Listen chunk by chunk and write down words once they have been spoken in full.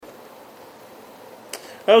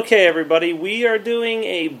Okay, everybody, we are doing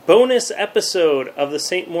a bonus episode of the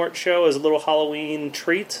St. Mort Show as a little Halloween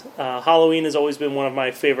treat. Halloween has always been one of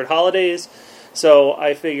my favorite holidays, so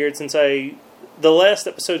I figured since the last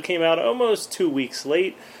episode came out almost 2 weeks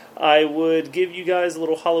late, I would give you guys a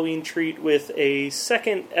little Halloween treat with a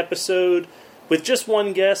second episode with just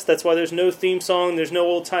one guest. That's why there's no theme song, there's no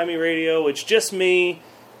old-timey radio, it's just me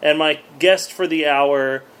and my guest for the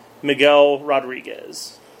hour, Miguel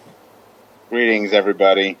Rodriguez. Greetings,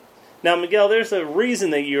 everybody. Now, Miguel, there's a reason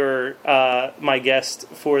that you're my guest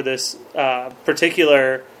for this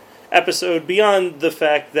particular episode, beyond the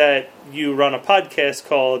fact that you run a podcast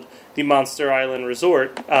called The Monster Island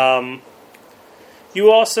Resort.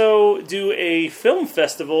 You also do a film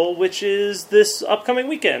festival, which is this upcoming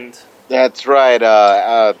weekend. That's right.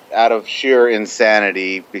 Out of sheer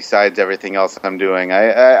insanity, besides everything else I'm doing,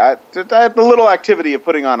 I the little activity of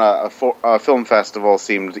putting on a film festival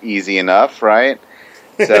seemed easy enough, right?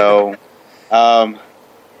 So,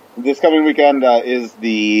 this coming weekend is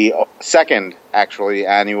the second, actually,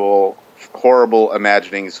 annual Horrible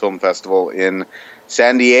Imaginings Film Festival in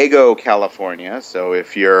San Diego, California. So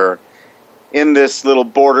if you're in this little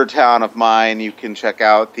border town of mine, you can check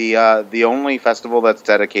out the only festival that's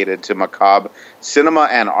dedicated to macabre cinema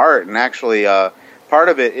and art. And actually, part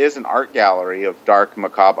of it is an art gallery of dark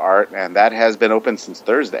macabre art, and that has been open since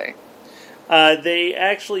Thursday. They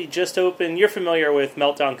actually just opened. You're familiar with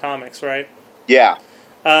Meltdown Comics, right? Yeah.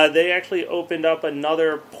 They actually opened up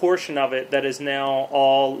another portion of it that is now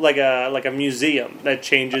all like a museum that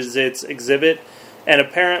changes its exhibit. And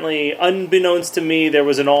apparently, unbeknownst to me, there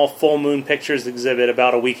was an all full moon pictures exhibit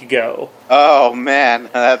about a week ago. Oh, man.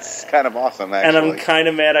 That's kind of awesome, actually. And I'm kind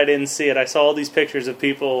of mad I didn't see it. I saw all these pictures of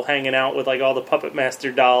people hanging out with like all the Puppet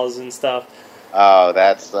Master dolls and stuff. Oh,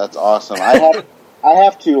 that's awesome. I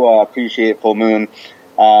have to appreciate Full Moon.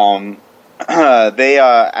 I'm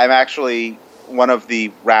actually one of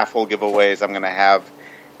the raffle giveaways I'm going to have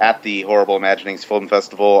at the Horrible Imaginings Film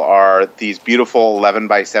Festival are these beautiful 11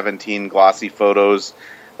 by 17 glossy photos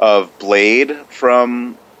of Blade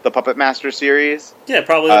from the Puppet Master series. Yeah,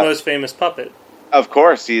 probably the most famous puppet. Of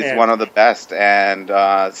course, he's one of the best, and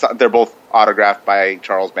they're both autographed by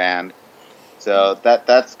Charles Band. So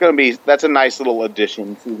that's a nice little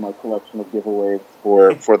addition to my collection of giveaways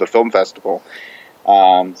for the film festival.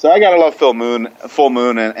 So I gotta love Full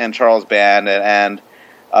Moon, and Charles Band, and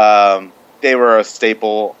they were a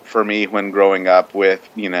staple for me when growing up with,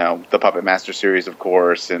 the Puppet Master series, of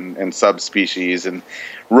course, and Subspecies, and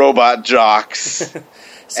Robot Jocks,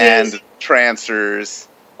 and Trancers,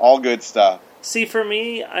 all good stuff. See, for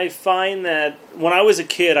me, I find that when I was a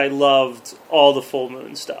kid, I loved all the Full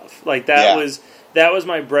Moon stuff. Like, that was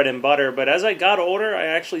my bread and butter. But as I got older, I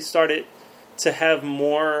actually started to have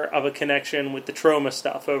more of a connection with the Troma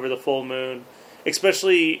stuff over the Full Moon,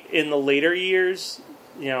 especially in the later years.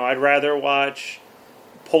 I'd rather watch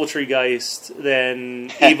Poultrygeist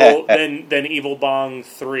than Evil Bong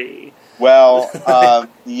 3. Well,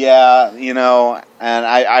 yeah, and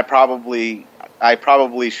I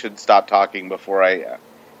probably should stop talking before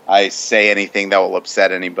I say anything that will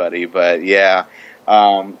upset anybody. But yeah,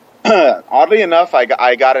 oddly enough,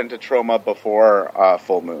 I got into Troma before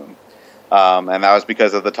Full Moon, and that was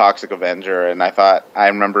because of the Toxic Avenger. And I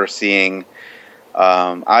remember seeing.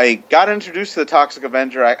 I got introduced to the Toxic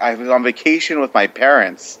Avenger. I was on vacation with my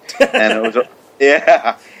parents, and it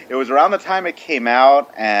was around the time it came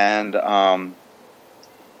out, and I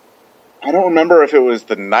don't remember if it was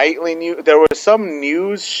the nightly news. There was some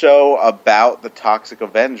news show about the Toxic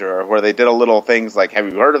Avenger where they did a little things like,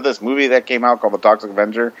 "Have you heard of this movie that came out called the Toxic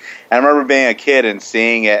Avenger?" And I remember being a kid and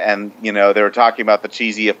seeing it, and they were talking about the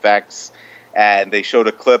cheesy effects, and they showed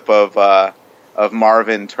a clip of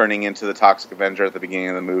Marvin turning into the Toxic Avenger at the beginning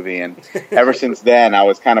of the movie, and ever since then I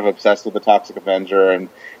was kind of obsessed with the Toxic Avenger, and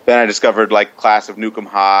then I discovered like Class of Nukem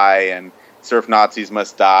High and Surf Nazis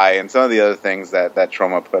Must Die and some of the other things that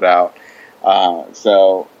Troma put out. It was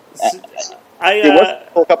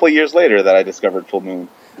a couple of years later that I discovered Full Moon.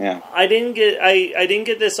 Yeah, I didn't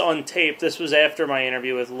get this on tape. This was after my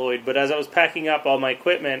interview with Lloyd, but as I was packing up all my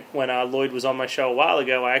equipment when Lloyd was on my show a while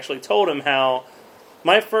ago, I actually told him how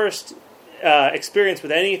my first experience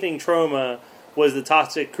with anything Troma was the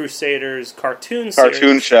Toxic Crusaders cartoon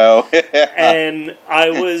show. And I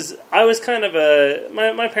was kind of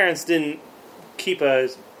my parents didn't keep a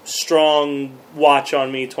strong watch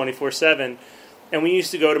on me 24/7, and we used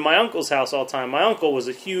to go to my uncle's house all the time. My uncle was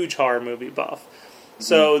a huge horror movie buff,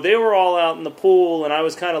 so they were all out in the pool, and I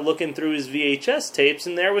was kind of looking through his VHS tapes,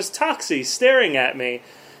 and there was Toxie staring at me.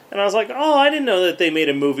 And I was like, oh, I didn't know that they made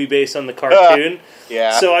a movie based on the cartoon.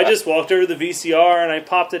 Yeah. So I just walked over to the VCR and I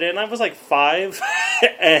popped it in. I was like 5.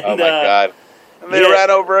 And, oh my God. And they ran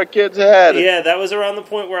over a kid's head. Yeah, that was around the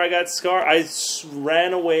point where I got scarred. I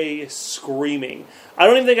ran away screaming. I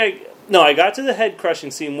don't even think I got to the head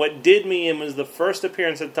crushing scene. What did me in was the first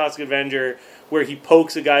appearance of the Toxic Avenger where he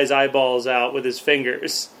pokes a guy's eyeballs out with his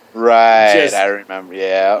fingers. Right, I remember.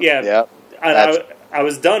 Yeah. Yeah. I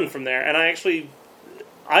was done from there. And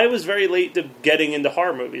I was very late to getting into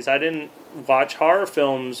horror movies. I didn't watch horror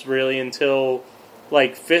films really until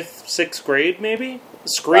like 5th, 6th grade, maybe.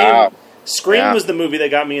 Scream was the movie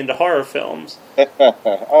that got me into horror films.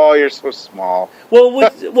 Oh, you're so small.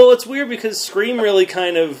 Well, it's weird because Scream really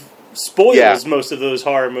kind of spoils most of those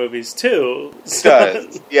horror movies, too. It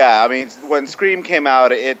does. Yeah, I mean, when Scream came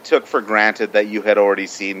out, it took for granted that you had already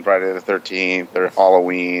seen Friday the 13th or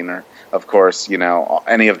Halloween or, of course,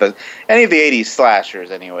 any of the 80s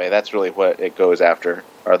slashers anyway. That's really what it goes after,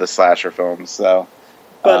 are the slasher films. So,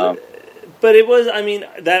 But it was, I mean,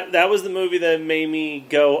 that was the movie that made me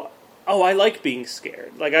go, oh, I like being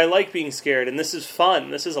scared. Like, I like being scared, and this is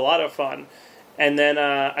fun. This is a lot of fun. And then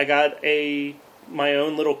I got my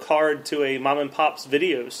own little card to a mom and pop's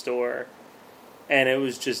video store, and it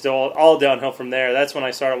was just all downhill from there. That's when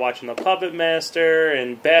I started watching The Puppet Master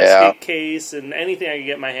and Basket Case and anything I could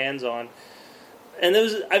get my hands on. And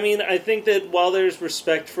I think that while there's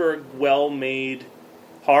respect for a well-made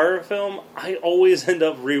horror film, I always end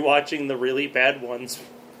up rewatching the really bad ones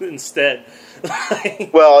instead.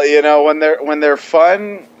 Well, when they're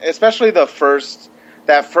fun, especially that first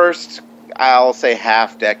I'll say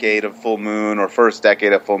half decade of Full Moon or first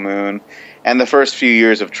decade of Full Moon and the first few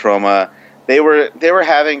years of Troma, they were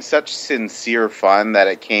having such sincere fun that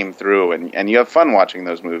it came through, and you have fun watching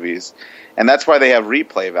those movies. And that's why they have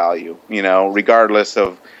replay value, regardless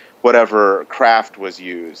of whatever craft was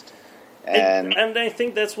used. And I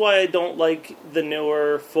think that's why I don't like the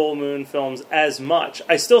newer Full Moon films as much.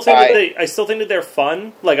 I still think that they're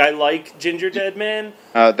fun. Like, I like Ginger Dead Man.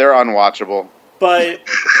 They're unwatchable. But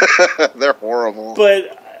they're horrible.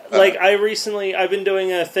 But like I've been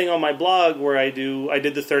doing a thing on my blog where I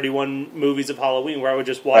did the 31 movies of Halloween where I would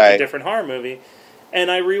just watch a different horror movie, and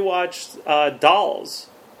I rewatched Dolls.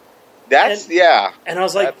 And I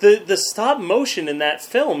was like, the stop motion in that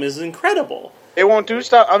film is incredible. It won't do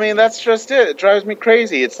stuff. I mean, that's just it. It drives me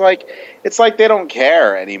crazy. It's like they don't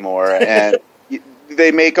care anymore, and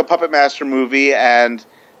they make a Puppet Master movie, and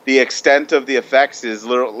the extent of the effects is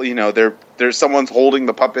literally, there's someone's holding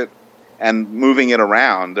the puppet and moving it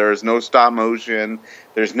around. There's no stop motion.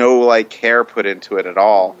 There's no care put into it at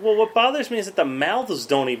all. Well, what bothers me is that the mouths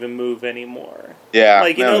don't even move anymore. Yeah,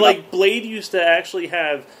 Blade used to actually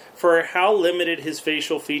have, for how limited his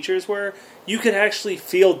facial features were, you could actually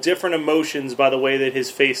feel different emotions by the way that his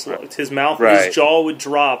face looked. His mouth, his jaw would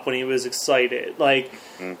drop when he was excited,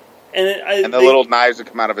 and the little knives would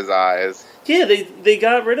come out of his eyes. Yeah, they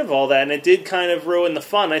got rid of all that, and it did kind of ruin the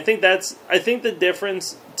fun. I think the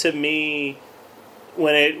difference to me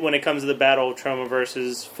when it comes to the Battle of Troma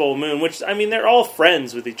versus Full Moon, which, I mean, they're all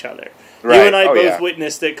friends with each other. Right. You and I both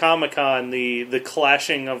witnessed at Comic-Con the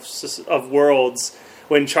clashing of worlds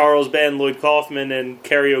when Charles Band, Lloyd Kaufman, and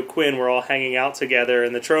Kerry O'Quinn were all hanging out together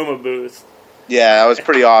in the Troma booth. Yeah, that was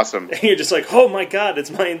pretty awesome. And you're just like, oh my god, it's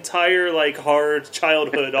my entire horror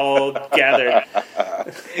childhood all gathered.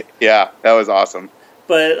 Yeah, that was awesome.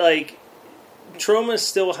 But Troma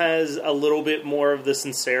still has a little bit more of the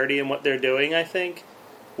sincerity in what they're doing, I think.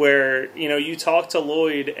 Where, you talk to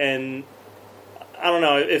Lloyd and I don't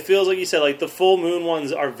know, it feels like you said, the Full Moon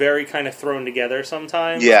ones are very kind of thrown together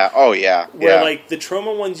sometimes. Yeah, oh yeah. Where, the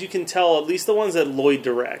Troma ones, you can tell, at least the ones that Lloyd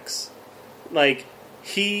directs,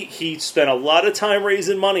 he spent a lot of time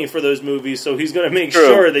raising money for those movies, so he's going to make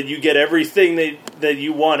sure that you get everything that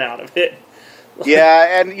you want out of it.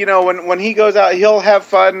 Yeah, and, when he goes out, he'll have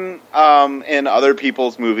fun in other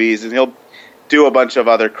people's movies, and he'll do a bunch of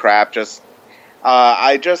other crap.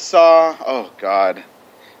 I just saw, oh, God.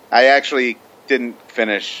 I actually didn't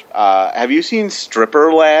finish. Have you seen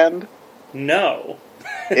Stripperland? No.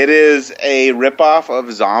 It is a ripoff of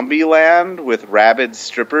Zombieland with rabid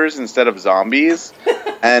strippers instead of zombies,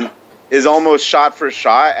 and is almost shot for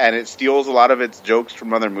shot, and it steals a lot of its jokes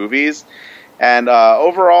from other movies. And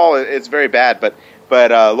overall, it's very bad,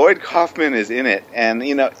 but Lloyd Kaufman is in it, and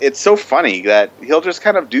it's so funny that he'll just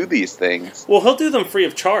kind of do these things. Well, he'll do them free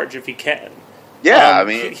of charge if he can. Yeah, I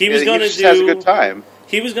mean, he just has a good time.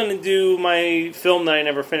 He was going to do my film that I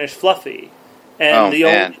never finished, Fluffy. And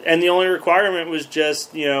the only requirement was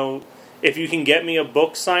just, if you can get me a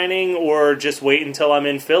book signing or just wait until I'm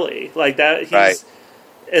in Philly. Like that,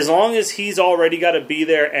 as long as he's already got to be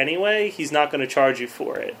there anyway, he's not going to charge you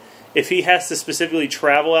for it. If he has to specifically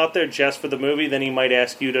travel out there just for the movie, then he might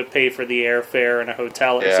ask you to pay for the airfare and a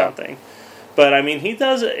hotel or something. But, I mean,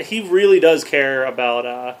 he really does care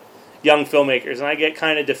about young filmmakers, and I get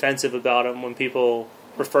kind of defensive about him when people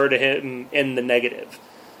refer to him in the negative.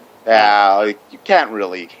 Yeah, like, you can't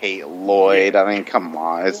really hate Lloyd. I mean, come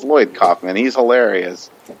on. It's Lloyd Kaufman. He's hilarious.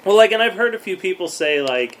 Well, like, and I've heard a few people say,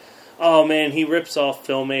 like, oh, man, he rips off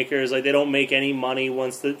filmmakers. Like, they don't make any money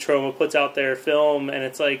once the Troma puts out their film. And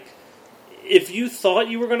it's like, if you thought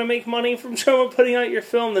you were going to make money from Troma putting out your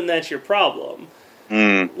film, then that's your problem.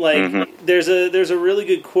 There's a really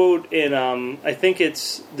good quote in, I think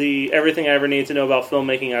it's the Everything I Ever Need to Know About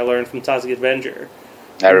Filmmaking I Learned from Toxic Avenger.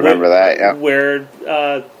 I remember that, yeah. Where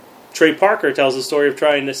Trey Parker tells the story of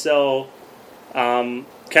trying to sell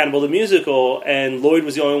Cannibal the Musical, and Lloyd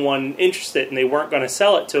was the only one interested, and they weren't going to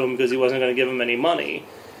sell it to him because he wasn't going to give him any money.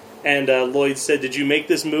 And Lloyd said, did you make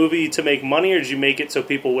this movie to make money, or did you make it so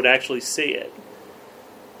people would actually see it?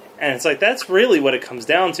 And it's like, that's really what it comes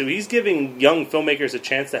down to. He's giving young filmmakers a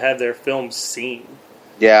chance to have their films seen.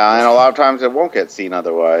 Yeah, and a lot of times it won't get seen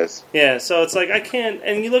otherwise. Yeah, so it's like, I can't...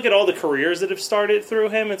 And you look at all the careers that have started through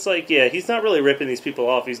him, it's like, yeah, he's not really ripping these people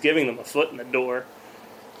off. He's giving them a foot in the door.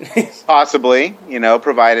 Possibly,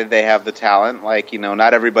 provided they have the talent. Like,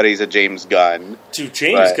 not everybody's a James Gunn. Dude,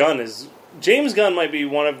 James Gunn might be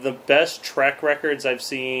one of the best track records I've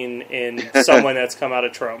seen in someone that's come out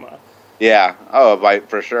of Troma. Yeah,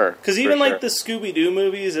 for sure. Because even the Scooby-Doo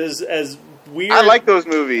movies, as weird... I like those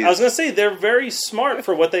movies. I was going to say, they're very smart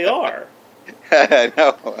for what they are.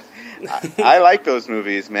 No, I like those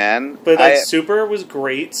movies, man. But Super was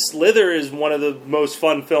great. Slither is one of the most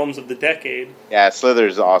fun films of the decade. Yeah,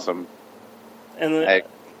 Slither's awesome. And I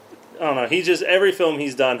don't know, every film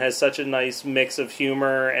he's done has such a nice mix of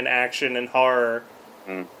humor and action and horror.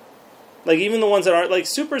 Mm. Like, even the ones that aren't... Like,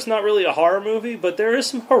 Super's not really a horror movie, but there is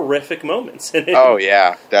some horrific moments in it. Oh,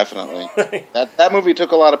 yeah, definitely. that movie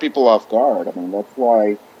took a lot of people off guard. I mean, that's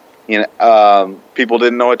why, people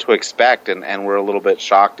didn't know what to expect and were a little bit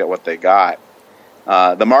shocked at what they got.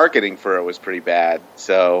 The marketing for it was pretty bad,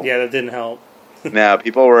 so... Yeah, that didn't help. No,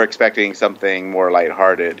 people were expecting something more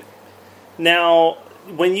lighthearted. Now,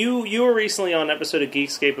 when you were recently on an episode of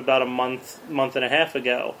Geekscape about a month and a half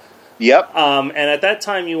ago... Yep. And at that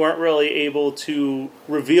time, you weren't really able to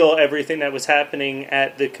reveal everything that was happening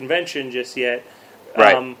at the convention just yet.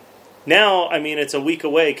 Right. Now, I mean, it's a week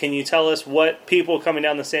away. Can you tell us what people coming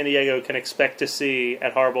down to San Diego can expect to see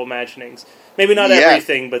at Horrible Imaginings? Maybe not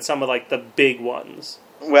everything, but some of, the big ones.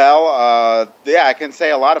 Well, I can say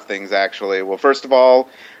a lot of things, actually. Well, first of all,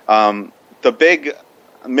 the big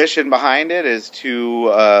mission behind it is to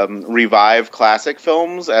revive classic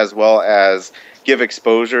films as well as give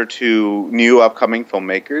exposure to new upcoming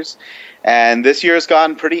filmmakers. And this year has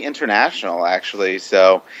gone pretty international, actually.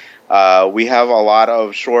 So we have a lot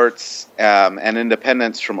of shorts and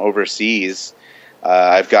independents from overseas.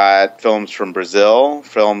 I've got films from Brazil,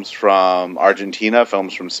 films from Argentina,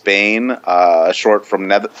 films from Spain, a short from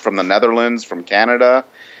the Netherlands, from Canada.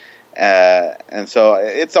 And so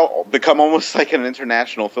it's become almost like an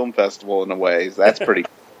international film festival in a way. So that's pretty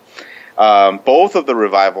both of the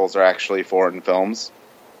revivals are actually foreign films,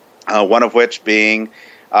 one of which being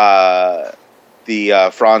the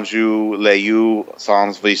Franju Leyu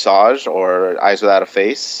Sans Visage, or Eyes Without a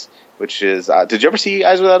Face, which is... did you ever see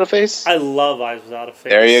Eyes Without a Face? I love Eyes Without a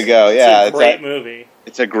Face. There you go, yeah. It's a great movie.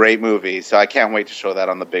 It's a great movie, so I can't wait to show that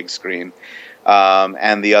on the big screen.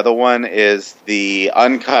 And the other one is the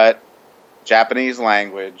uncut Japanese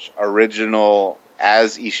language original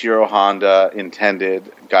as Ishiro Honda intended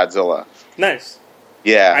Godzilla. Nice.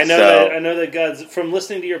 Yeah, I know that from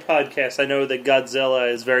listening to your podcast, I know that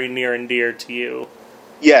Godzilla is very near and dear to you.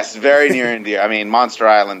 Yes, very near and dear. I mean, Monster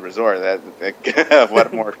Island Resort.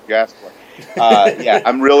 What more could you ask for? Yeah,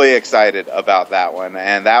 I'm really excited about that one,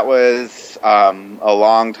 and that was a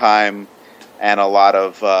long time and a lot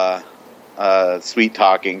of sweet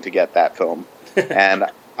talking to get that film. And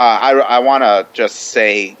I want to just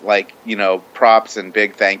say, props and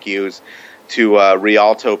big thank yous to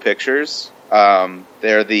Rialto Pictures.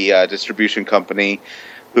 They're the distribution company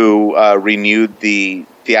who renewed the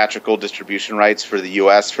theatrical distribution rights for the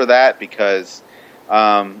U.S. for that, because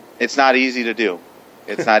it's not easy to do.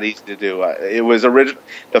 It's not easy to do. It was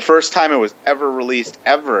the first time it was ever released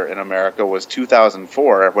ever in America was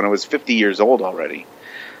 2004, when it was 50 years old already.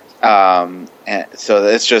 And so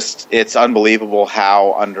it's unbelievable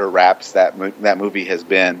how under wraps that movie has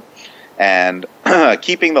been. And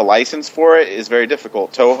keeping the license for it is very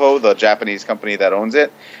difficult. Toho, the Japanese company that owns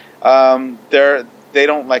it, they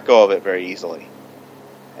don't let go of it very easily.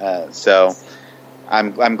 So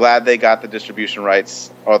I'm glad they got the distribution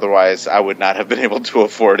rights. Otherwise, I would not have been able to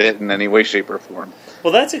afford it in any way, shape, or form.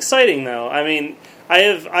 Well, that's exciting, though. I mean, I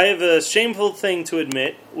have a shameful thing to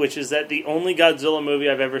admit, which is that the only Godzilla movie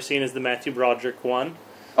I've ever seen is the Matthew Broderick one.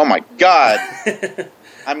 Oh my God!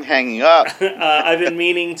 I'm hanging up. I've been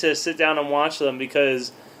meaning to sit down and watch them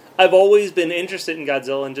because I've always been interested in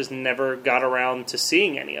Godzilla and just never got around to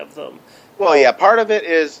seeing any of them. Well, yeah, part of it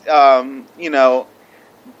is,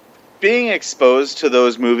 being exposed to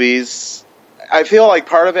those movies. I feel like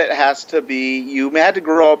part of it has to be you had to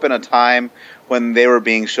grow up in a time when they were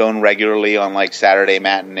being shown regularly on like Saturday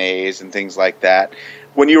matinees and things like that.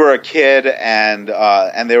 When you were a kid and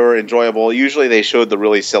they were enjoyable, usually they showed the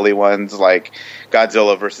really silly ones like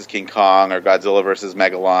Godzilla versus King Kong or Godzilla versus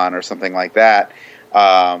Megalon or something like that.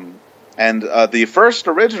 And the first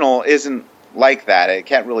original isn't like that. It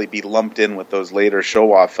can't really be lumped in with those later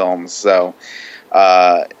Showa films. So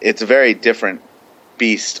it's a very different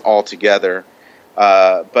beast altogether.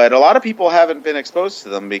 But a lot of people haven't been exposed to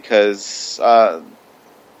them because they're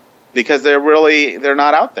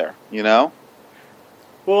not out there, you know?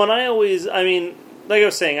 Well, and like I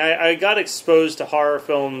was saying, I got exposed to horror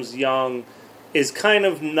films young is kind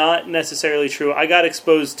of not necessarily true. I got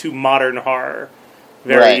exposed to modern horror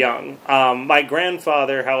very young. My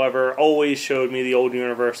grandfather, however, always showed me the old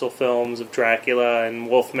Universal films of Dracula and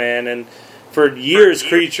Wolfman, and for years,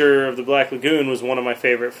 Creature of the Black Lagoon was one of my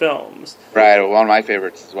favorite films. Right, one of my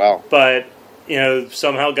favorites as well. But,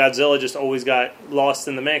 somehow Godzilla just always got lost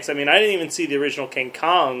in the mix. I mean, I didn't even see the original King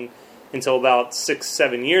Kong until about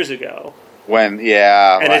 6-7 years ago. And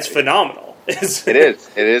it's phenomenal. It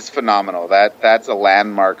is phenomenal. That's a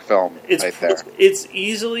landmark film right there. It's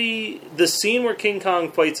easily... The scene where King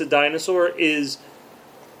Kong fights a dinosaur is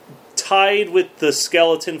tied with the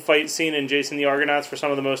skeleton fight scene in Jason the Argonauts for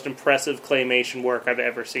some of the most impressive claymation work I've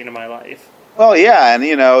ever seen in my life. Well, yeah, and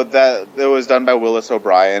that was done by Willis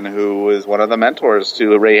O'Brien, who was one of the mentors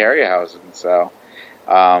to Ray Harryhausen. So,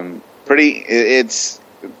 it's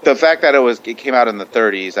the fact that it came out in the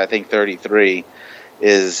 30s, I think 33,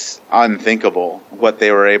 is unthinkable. What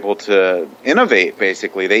they were able to innovate,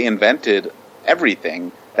 basically, they invented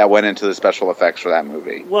everything that went into the special effects for that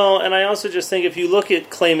movie. Well, and I also just think if you look at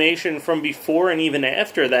claymation from before and even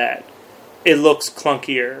after that, it looks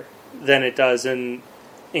clunkier than it does in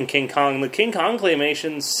King Kong. The King Kong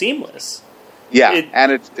claymation's seamless. Yeah,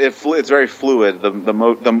 and it's very fluid. The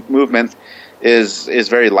movement is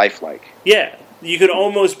very lifelike. Yeah, you could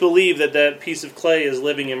almost believe that piece of clay is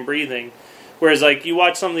living and breathing. Whereas, like, you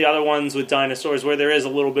watch some of the other ones with dinosaurs where there is a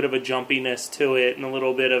little bit of a jumpiness to it and a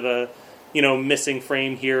little bit of a missing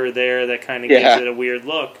frame here or there that kind of gives it a weird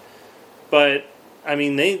look. But, I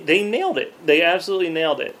mean, they nailed it. They absolutely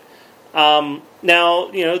nailed it. Now,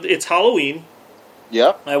 it's Halloween.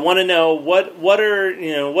 Yep. I want to know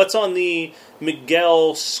what's on the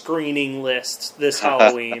Miguel screening list this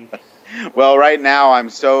Halloween. Well, right now I'm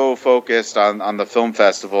so focused on the film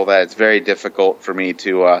festival that it's very difficult for me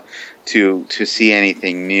to see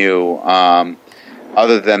anything new.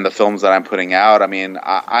 Other than the films that I'm putting out. I mean,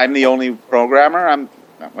 I'm the only programmer. I'm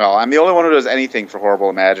the only one who does anything for Horrible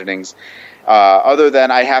Imaginings. Other than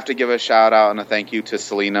I have to give a shout out and a thank you to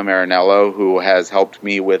Selena Marinello, who has helped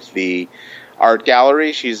me with the art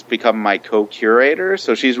gallery. She's become my co-curator,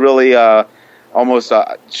 so she's really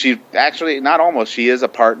she is a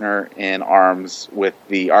partner in arms with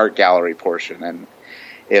the art gallery portion. And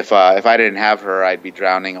if I didn't have her, I'd be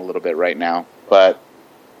drowning a little bit right now. But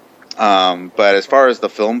as far as the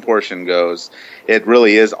film portion goes, it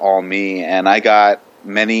really is all me, and I got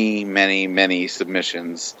many, many, many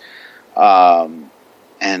submissions, and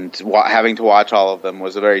having to watch all of them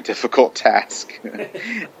was a very difficult task.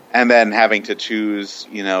 And then having to choose,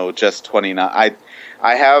 just 29.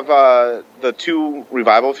 I have the 2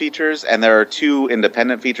 revival features, and there are 2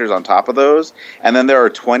 independent features on top of those, and then there are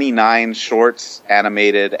 29 shorts,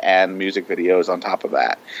 animated, and music videos on top of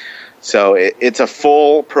that. So it's a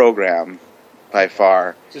full program by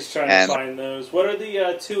far. Just trying to find those. What are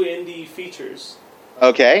the 2 indie features?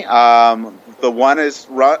 Okay, the one is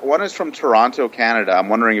from Toronto, Canada. I'm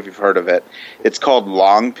wondering if you've heard of it. It's called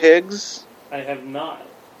Long Pigs. I have not.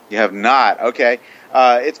 You have not? Okay.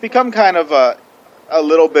 It's become kind of a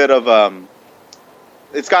little bit of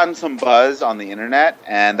it's gotten some buzz on the internet,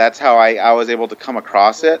 and that's how I was able to come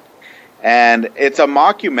across it. And it's a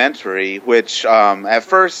mockumentary, which at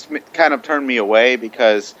first kind of turned me away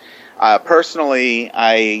because personally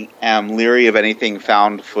I am leery of anything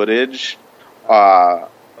found footage.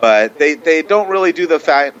 But they don't really do the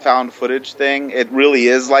found footage thing. It really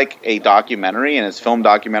is like a documentary, and it's film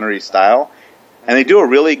documentary style. And they do a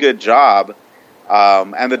really good job.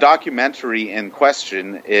 And the documentary in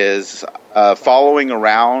question is following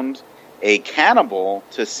around a cannibal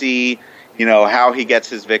to see, how he gets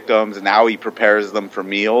his victims and how he prepares them for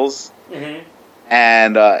meals. Mm-hmm.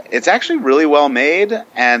 And it's actually really well made,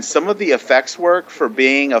 and some of the effects work for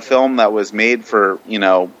being a film that was made for,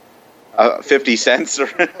 50 cents.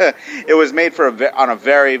 It was made on a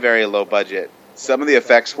very, very low budget. Some of the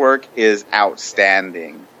effects work is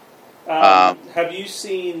outstanding. Have you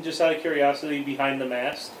seen, just out of curiosity, Behind the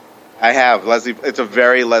Mask? I have. It's a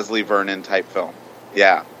very Leslie Vernon type film.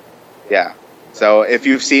 Yeah. Yeah. So if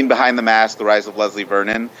you've seen Behind the Mask, The Rise of Leslie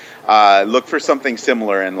Vernon, look for something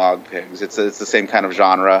similar in Log Pigs. It's the same kind of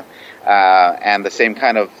genre and the same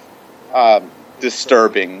kind of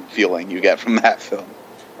disturbing feeling you get from that film.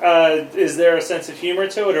 Is there a sense of humor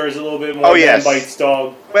to it, or is it a little bit more Man Bites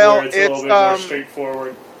Dog, where it's a little bit more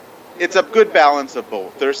straightforward? It's a good balance of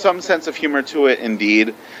both. There's some sense of humor to it,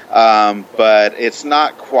 indeed, but it's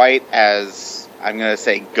not quite as, I'm going to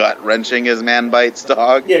say, gut-wrenching as Man Bites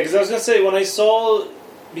Dog. Yeah, because I was going to say, when I saw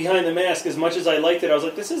Behind the Mask, as much as I liked it, I was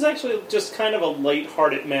like, this is actually just kind of a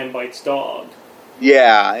light-hearted Man Bites Dog.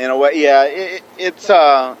 Yeah, in a way, yeah. It's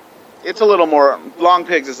a little more, Long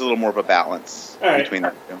Pigs is a little more of a balance between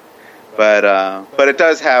the two. But it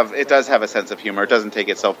does have a sense of humor. It doesn't take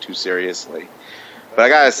itself too seriously. But I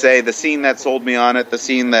gotta say, the scene that sold me on it, the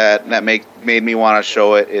scene that made me want to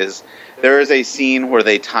show it, is there is a scene where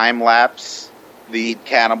they time-lapse the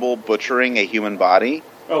cannibal butchering a human body.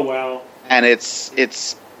 Oh, wow. And it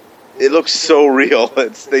looks so real.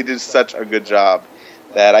 They did such a good job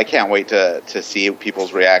that I can't wait to see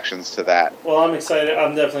people's reactions to that. Well, I'm excited.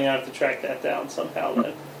 I'm definitely going to have to track that down somehow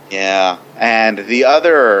then. Yeah. And the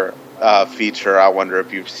other feature, I wonder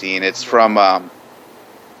if you've seen, it's from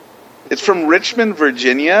Richmond,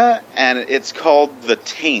 Virginia, and it's called The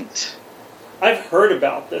Taint. I've heard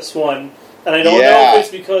about this one, and I don't know if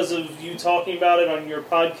it's because of you talking about it on your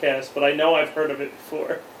podcast, but I know I've heard of it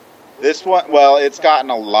before. This one, well, it's gotten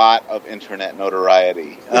a lot of internet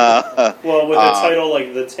notoriety. Well, with a title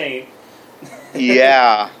like The Taint.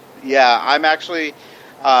 Yeah. I'm actually...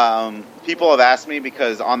 people have asked me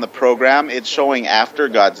because on the program, it's showing after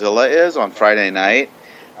Godzilla is on Friday night.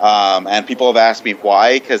 And people have asked me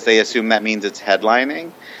why, because they assume that means it's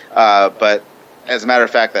headlining. But as a matter of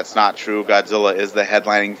fact, that's not true. Godzilla is the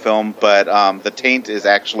headlining film, but The Taint is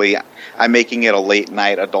actually, I'm making it a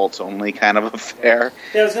late-night, adults-only kind of affair.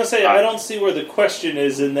 Yeah, I was going to say, I don't see where the question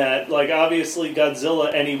is in that. Like, obviously,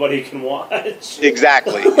 Godzilla, anybody can watch.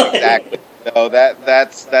 Exactly. No,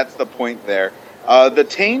 that's the point there. The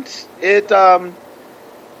Taint,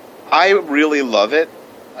 I really love it.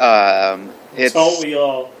 Don't we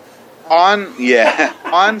all?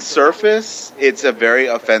 On surface, it's a very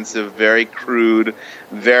offensive, very crude,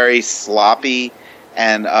 very sloppy,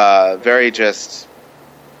 and very just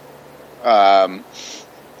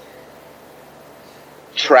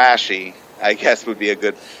trashy, I guess would be a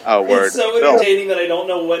good word. It's so entertaining that I don't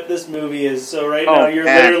know what this movie is, so now you're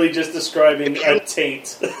literally just describing a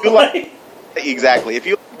taint. Exactly. If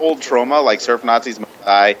you like old trauma, like Surf Nazis,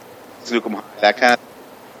 that kind of,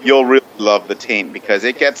 you'll really love The Taint because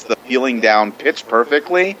it gets the feeling down pitch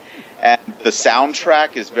perfectly, and the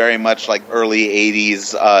soundtrack is very much like early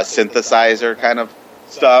 80s synthesizer kind of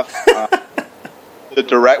stuff.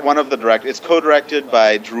 It's co-directed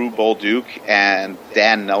by Drew Bolduc and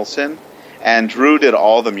Dan Nelson, and Drew did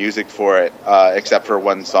all the music for it except for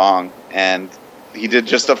one song, and he did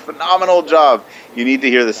just a phenomenal job. You need to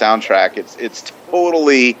hear the soundtrack. It's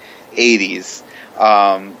totally 80s.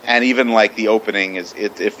 And even like the opening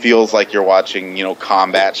it feels like you're watching,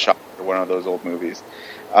 Combat Shock or one of those old movies.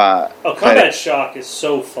 Combat Shock is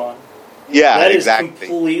so fun. Yeah, that exactly. Is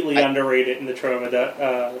completely underrated in the Trauma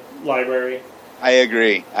library. I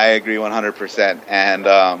agree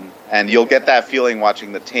 100%, and you'll get that feeling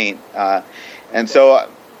watching The Taint. And so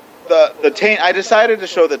the Taint, I decided to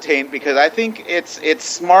show The Taint because I think it's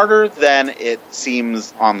smarter than it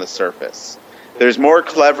seems on the surface. There's more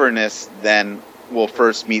cleverness than will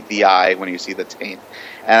first meet the eye when you see The Taint.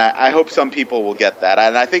 And I hope some people will get that.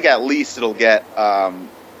 And I think at least it'll get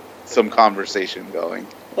some conversation going.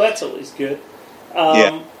 Well, that's at least good.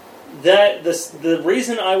 The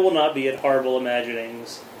reason I will not be at Horrible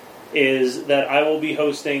Imaginings is that I will be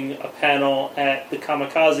hosting a panel at the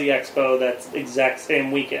Kamikaze Expo that exact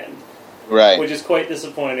same weekend. Right. Which is quite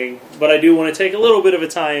disappointing. But I do want to take a little bit of a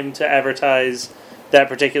time to advertise that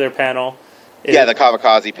particular panel. The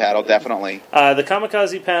Kamikaze panel, definitely. The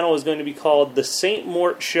Kamikaze panel is going to be called The St.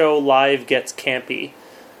 Mort Show Live Gets Campy.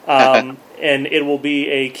 And it will be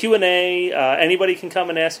a Q&A. Anybody can come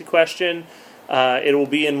and ask a question. It will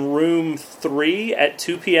be in room 3 at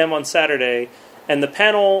 2 p.m. on Saturday. And the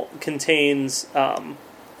panel contains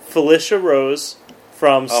Felicia Rose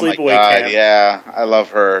from Sleepaway Camp. Yeah, I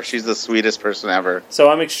love her. She's the sweetest person ever. So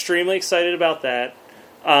I'm extremely excited about that.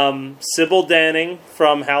 Sybil Danning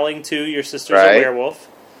from Howling 2, Your Sister's a Werewolf.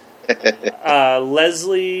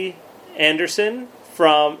 Leslie Anderson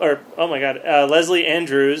Leslie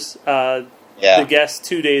Andrews, the guest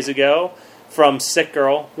 2 days ago, from Sick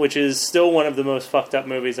Girl, which is still one of the most fucked up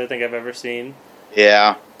movies I think I've ever seen.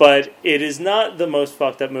 Yeah. But it is not the most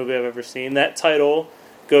fucked up movie I've ever seen. That title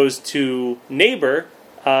goes to Neighbor,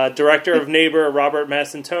 director of Neighbor, Robert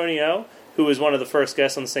Massantonio, who was one of the first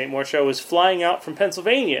guests on the St. Mort Show, was flying out from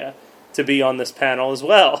Pennsylvania to be on this panel as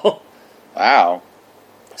well. Wow.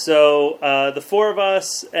 So the four of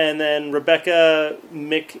us, and then Rebecca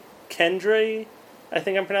McKendry, I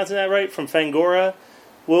think I'm pronouncing that right, from Fangora,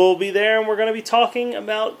 will be there, and we're going to be talking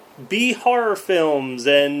about B-horror films,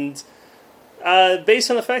 and based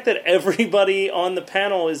on the fact that everybody on the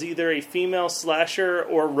panel is either a female slasher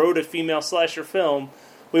or wrote a female slasher film,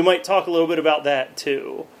 we might talk a little bit about that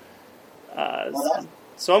too.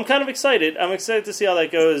 So I'm kind of excited. I'm excited to see how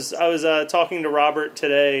that goes. I was talking to Robert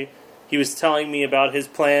today. He was telling me about his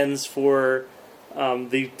plans for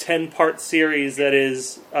the 10-part series that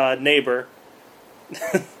is Neighbor.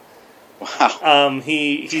 Wow.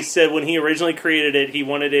 He said when he originally created it, he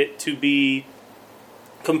wanted it to be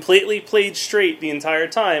completely played straight the entire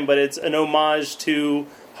time, but it's an homage to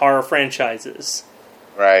horror franchises.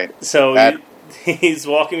 Right. So he's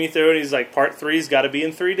walking me through it. He's like, Part 3's got to be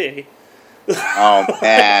in 3D. Oh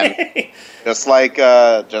man! just like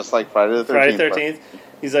Friday the 13th. Friday the 13th.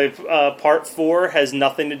 He's like, Part 4 has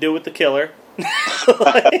nothing to do with the killer.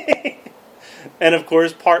 And of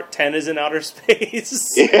course, Part 10 is in outer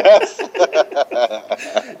space. Yes.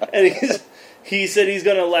 And he said he's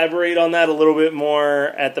going to elaborate on that a little bit more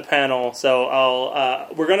at the panel. So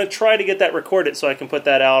we're going to try to get that recorded so I can put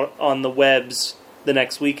that out on the webs the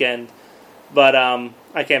next weekend. But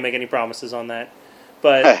I can't make any promises on that.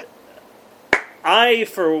 But I,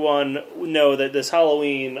 for one, know that this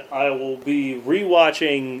Halloween I will be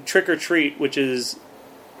rewatching Trick or Treat, which is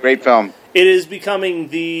great film. It is becoming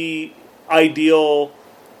the ideal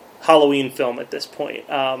Halloween film at this point.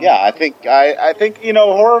 I think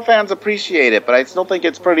horror fans appreciate it, but I still think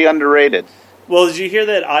it's pretty underrated. Well, did you hear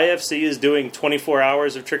that IFC is doing 24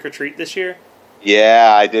 hours of Trick or Treat this year?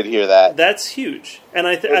 Yeah, I did hear that. That's huge, and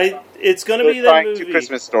it's going to be that movie. Trying to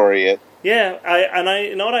Christmas Story it. Yeah,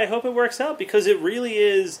 I hope it works out, because it really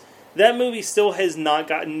is. That movie still has not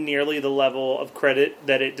gotten nearly the level of credit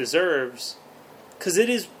that it deserves, because it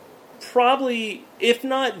is probably, if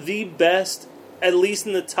not the best, at least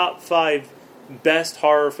in the top 5 best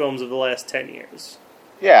horror films of the last 10 years.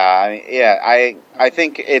 I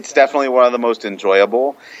think it's definitely one of the most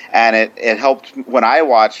enjoyable, and it helped when I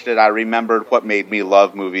watched it. I remembered what made me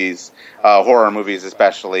love movies, horror movies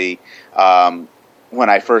especially, when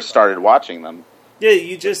I first started watching them. Yeah,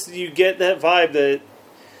 you get that vibe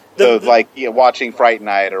that watching Fright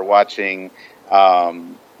Night or watching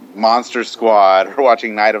Monster Squad or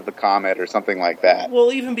watching Night of the Comet or something like that.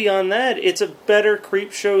 Well, even beyond that, it's a better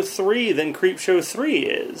Creepshow 3 than Creepshow 3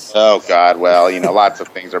 is. Oh God, well, lots of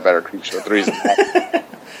things are better Creepshow 3s than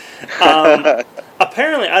that.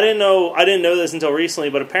 Apparently, I didn't know this until recently,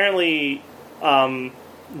 but apparently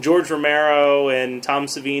George Romero and Tom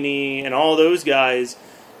Savini and all those guys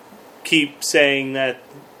keep saying that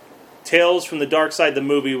Tales from the Dark Side, the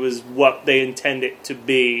movie, was what they intended to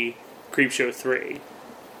be Creepshow 3.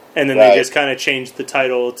 And then they just kind of changed the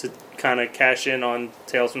title to kind of cash in on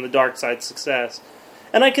Tales from the Dark Side's success.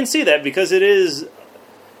 And I can see that, because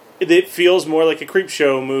it feels more like a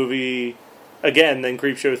Creepshow movie, again, than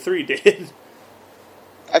Creepshow 3 did.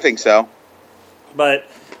 I think so. But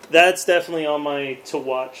that's definitely on my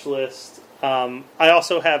to-watch list. I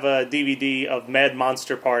also have a DVD of Mad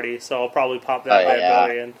Monster Party, so I'll probably pop that bad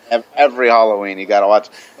boy in. Every Halloween you gotta watch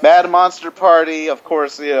Mad Monster Party, of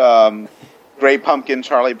course. Great Pumpkin,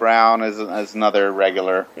 Charlie Brown is another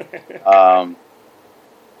regular.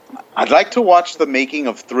 I'd like to watch the making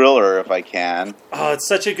of Thriller if I can. Oh, it's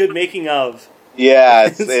such a good making of. Yeah,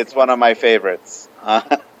 it's one of my favorites.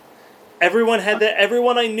 Everyone had that.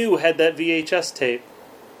 Everyone I knew had that VHS tape.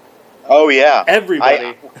 Oh yeah,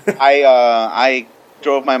 everybody. I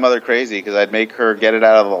drove my mother crazy because I'd make her get it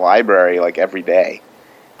out of the library like every day.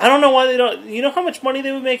 I don't know why they don't. You know how much money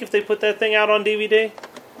they would make if they put that thing out on DVD?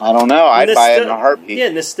 I don't know. I'd buy it in a heartbeat. Yeah,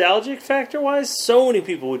 nostalgic factor-wise, so many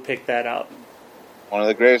people would pick that out. One of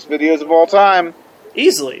the greatest videos of all time.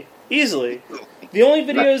 Easily. The only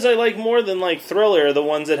videos I like more than Thriller are the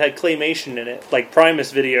ones that had claymation in it, like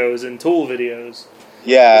Primus videos and Tool videos.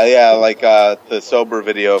 Yeah, like the sober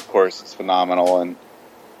video, of course, is phenomenal, and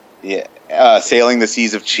Sailing the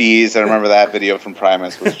Seas of Cheese. I remember that video from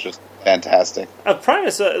Primus was just fantastic.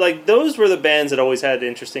 Primus, like those were the bands that always had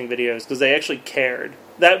interesting videos because they actually cared.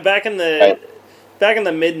 That back in the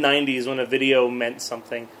mid '90s when a video meant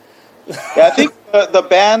something. Yeah, I think the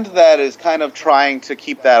band that is kind of trying to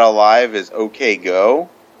keep that alive is OK Go.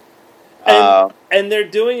 And they're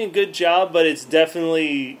doing a good job, but it's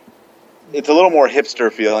definitely... It's a little more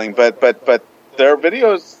hipster feeling, but their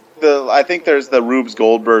videos... I think there's the Rubes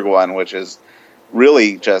Goldberg one, which is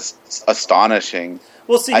really just astonishing.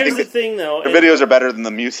 Well, see, here's the thing, though. Their videos are better than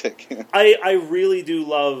the music. I really do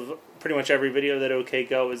love pretty much every video that OK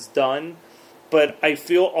Go has done, but I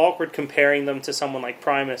feel awkward comparing them to someone like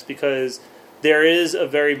Primus because there is a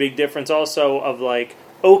very big difference also of, like,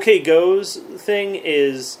 OK Go's thing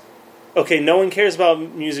is... Okay, no one cares about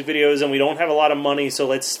music videos, and we don't have a lot of money, so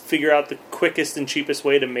let's figure out the quickest and cheapest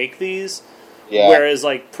way to make these. Yeah. Whereas,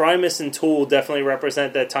 like, Primus and Tool definitely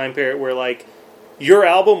represent that time period where, like, your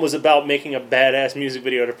album was about making a badass music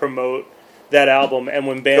video to promote that album, and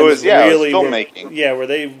when bands where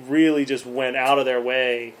they really just went out of their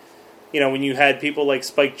way. You know, when you had people like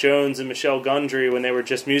Spike Jonze and Michelle Gondry when they were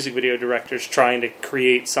just music video directors trying to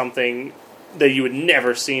create something that you had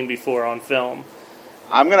never seen before on film.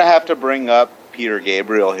 I'm going to have to bring up Peter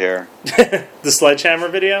Gabriel here. The Sledgehammer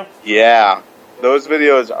video? Yeah. Those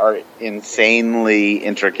videos are insanely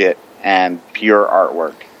intricate and pure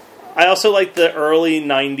artwork. I also like the early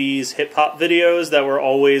 90s hip-hop videos that were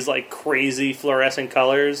always, like, crazy fluorescent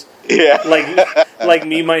colors. Yeah. like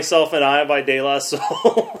Me, Myself, and I by De La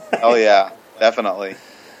Soul. Oh, yeah. Definitely.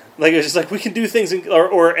 Like, it was just like, we can do things,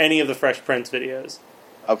 or any of the Fresh Prince videos.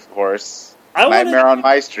 Of course. Nightmare on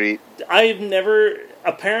My Street. I've never...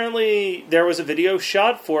 Apparently, there was a video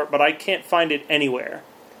shot for it, but I can't find it anywhere.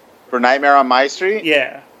 For Nightmare on My Street?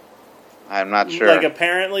 Yeah. I'm not sure. Like,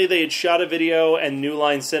 apparently they had shot a video, and New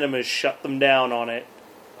Line Cinemas shut them down on it.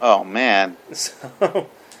 Oh, man. So...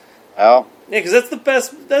 Well... Yeah, because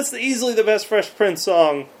that's easily the best Fresh Prince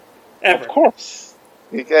song ever. Of course.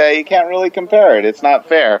 You can't really compare it. It's not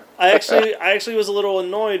fair. I actually was a little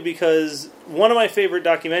annoyed because one of my favorite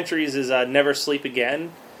documentaries is Never Sleep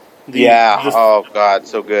Again. Oh, God,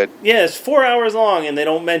 so good. Yeah, it's 4 hours long, and they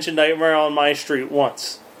don't mention Nightmare on My Street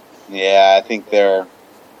once. Yeah, I think they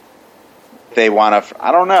want to...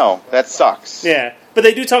 I don't know. That sucks. Yeah, but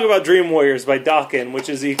they do talk about Dream Warriors by Dokken, which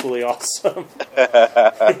is equally awesome.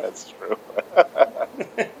 That's true.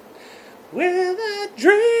 With a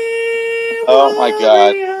dream Oh, my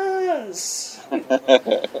God.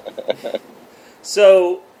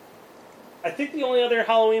 So... I think the only other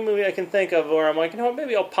Halloween movie I can think of where I'm like, you know what,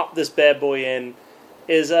 maybe I'll pop this bad boy in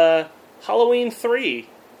is Halloween 3,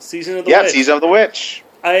 Season of the Witch. Yeah, Season of the Witch.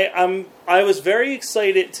 I was very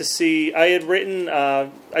excited to see, I had written,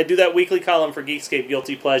 I do that weekly column for Geekscape,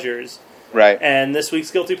 Guilty Pleasures. Right. And this week's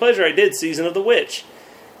Guilty Pleasure I did, Season of the Witch.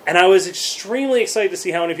 And I was extremely excited to see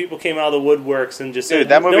how many people came out of the woodworks and just said,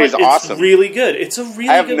 that movie is awesome. It's really good. It's a really good movie.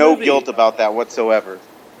 I have no guilt about that whatsoever.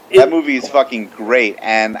 That movie is fucking great,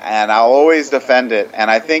 and I'll always defend it.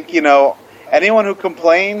 And I think, anyone who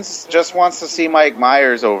complains just wants to see Mike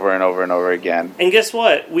Myers over and over and over again. And guess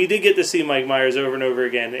what? We did get to see Mike Myers over and over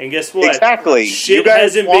again. And guess what? Exactly. Shit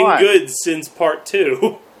hasn't been good since part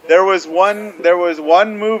 2. There was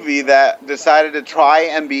one movie that decided to try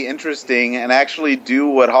and be interesting and actually do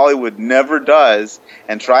what Hollywood never does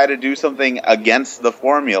and try to do something against the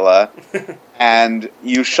formula. And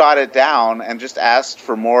you shot it down and just asked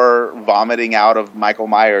for more vomiting out of Michael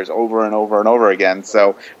Myers over and over and over again.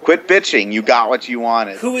 So quit bitching. You got what you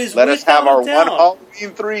wanted. Let us have our one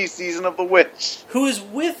Halloween 3 Season of the Witch. Who is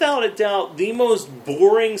without a doubt the most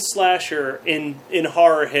boring slasher in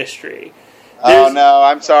horror history. Oh, no,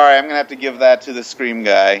 I'm sorry. I'm going to have to give that to the Scream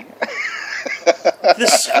guy. The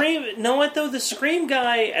Scream... know what, though? The Scream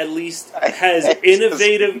guy at least has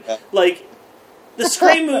innovative... Like, the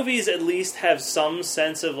Scream movies at least have some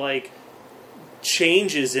sense of, like,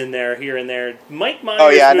 changes in there, here and there. Mike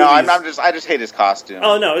Myers movies, I just hate his costume.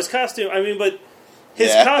 Oh, no, his costume... I mean, but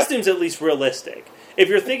his costume's at least realistic. If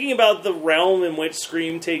you're thinking about the realm in which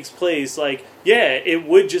Scream takes place, like, yeah, it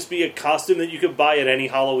would just be a costume that you could buy at any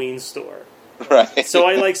Halloween store. Right. So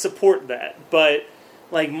I support that, but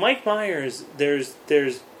Mike Myers, there's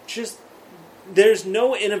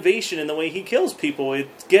no innovation in the way he kills people. It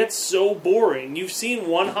gets so boring. You've seen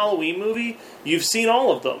one Halloween movie, you've seen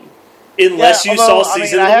all of them, unless you saw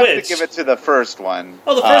Season of the Witch. I have to give it to the first one.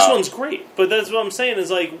 Oh, the first one's great, but that's what I'm saying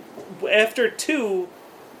is after 2.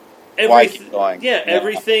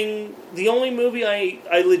 Everything. The only movie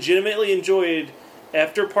I legitimately enjoyed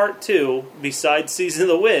after part 2, besides Season of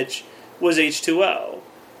the Witch, was H2O.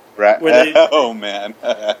 Right. Oh, man.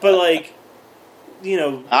 But, like, you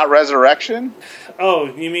know... Not Resurrection? Oh,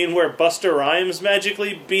 you mean where Busta Rhymes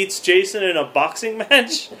magically beats Jason in a boxing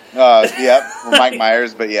match? Yeah. Mike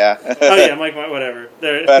Myers, but yeah. Oh, yeah, Mike Myers, whatever.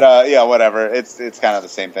 But, yeah, whatever. It's kind of the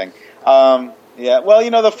same thing. Yeah, well,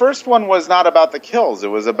 you know, the first one was not about the kills. It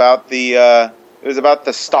was about the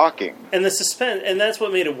stalking. And the suspense, and that's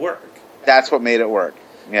what made it work. That's what made it work.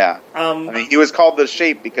 Yeah. I mean, he was called the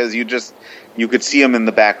Shape because you could see him in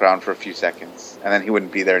the background for a few seconds, and then he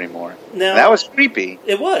wouldn't be there anymore. Now, and that was creepy.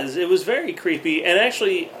 It was very creepy. And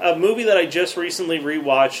actually, a movie that I just recently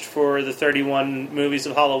rewatched for the 31 movies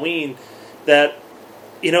of Halloween that,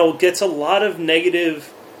 you know, gets a lot of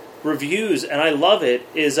negative reviews, and I love it,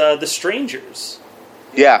 is The Strangers.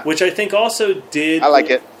 Yeah. Which I think also did... I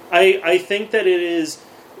like it. I think that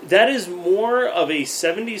that is more of a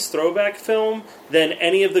 70s throwback film than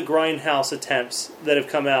any of the Grindhouse attempts that have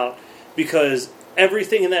come out, because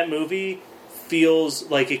everything in that movie feels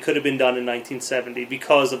like it could have been done in 1970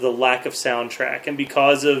 because of the lack of soundtrack and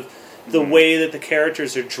because of the way that the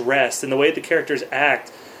characters are dressed and the way the characters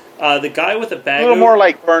act. The guy with the bag, a little more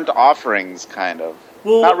like Burnt Offerings, kind of.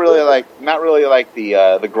 Well, not really like the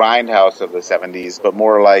Grindhouse of the 70s, but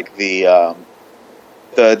more like the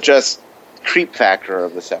just creep factor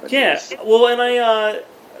of the 70s. Yeah, well, and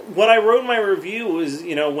what I wrote in my review was,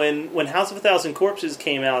 you know, when House of a Thousand Corpses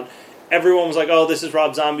came out, everyone was like, oh, this is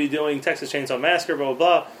Rob Zombie doing Texas Chainsaw Massacre, blah,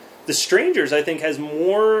 blah, blah. The Strangers, I think, has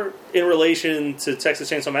more in relation to Texas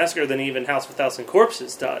Chainsaw Massacre than even House of a Thousand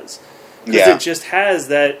Corpses does. Because it just has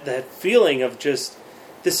that feeling of just,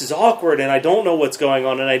 this is awkward, and I don't know what's going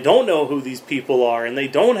on, and I don't know who these people are, and they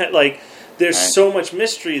don't have, like, there's so much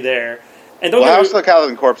mystery there. And House of a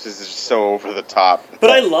Thousand Corpses is just so over the top.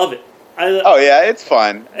 But I love it. It's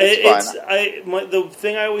fun. It's fun. The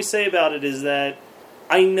thing I always say about it is that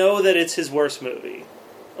I know that it's his worst movie.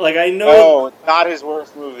 Like, I know... Oh, it's not his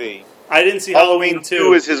worst movie. I didn't see Halloween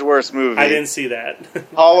 2 is his worst movie. I didn't see that.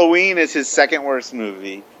 Halloween is his second worst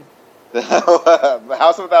movie. The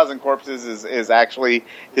House of a Thousand Corpses is actually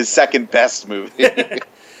his second best movie.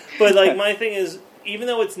 But, like, my thing is, even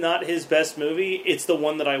though it's not his best movie, it's the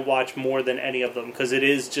one that I watch more than any of them, because it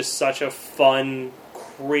is just such a fun,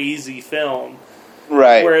 crazy film.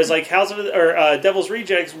 Right. Whereas, like, Devil's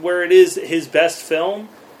Rejects, where it is his best film,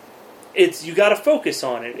 you got to focus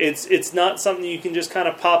on it. It's not something you can just kind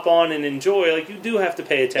of pop on and enjoy. Like, you do have to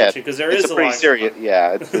pay attention, because there is a pretty serious.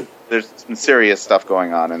 Yeah, there's some serious stuff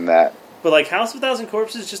going on in that. But, like, House of a Thousand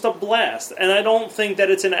Corpses is just a blast. And I don't think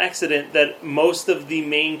that it's an accident that most of the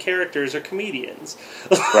main characters are comedians.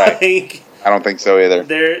 Right. I don't think so either.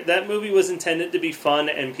 That movie was intended to be fun,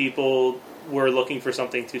 and people were looking for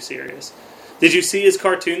something too serious. Did you see his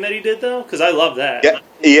cartoon that he did, though? Because I love that.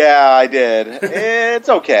 Yeah, I did. It's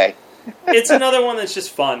okay. It's another one that's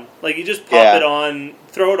just fun. Like, you just pop it on,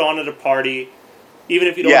 throw it on at a party. Even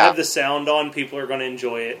if you don't have the sound on, people are going to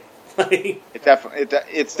enjoy it.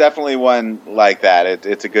 It's definitely one like that.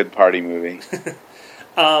 It's a good party movie.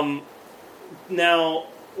 Now,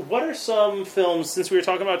 what are some films, since we were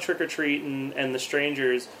talking about Trick or Treat and The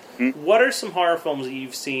Strangers, what are some horror films that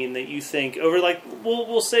you've seen that you think, over, like,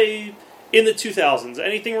 we'll say in the 2000s,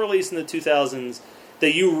 anything released in the 2000s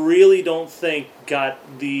that you really don't think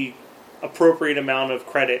got the appropriate amount of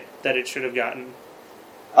credit that it should have gotten?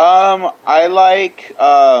 I like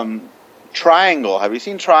Triangle. Have you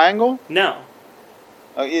seen Triangle? No.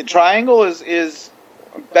 Triangle is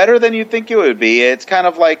better than you'd think it would be. It's kind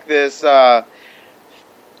of like this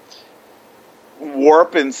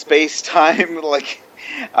warp in space-time. Like,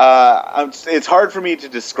 it's hard for me to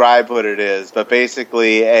describe what it is, but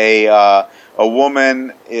basically a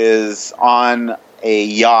woman is on a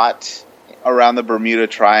yacht around the Bermuda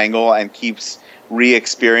Triangle and keeps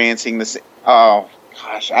re-experiencing this. Oh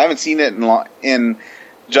gosh, I haven't seen it in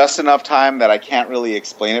just enough time that I can't really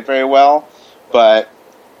explain it very well, but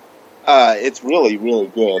it's really, really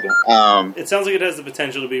good. It sounds like it has the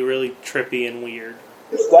potential to be really trippy and weird.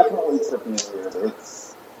 It's definitely trippy and weird.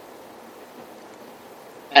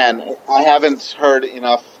 And I haven't heard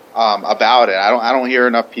enough about it. I don't hear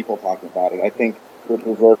enough people talking about it. I think it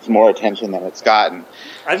deserves more attention than it's gotten.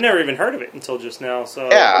 I've never even heard of it until just now. So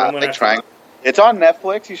it's on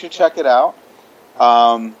Netflix. You should check it out.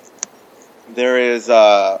 There is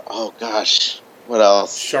oh gosh, what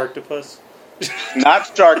else? Sharktopus. Not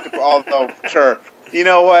Sharktopus, although sure. You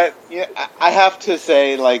know what? Yeah, I have to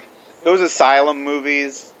say, like, those Asylum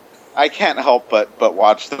movies, I can't help but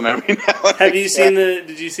watch them every now and then.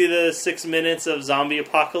 Did you see the 6 minutes of Zombie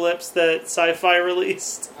Apocalypse that Sci-Fi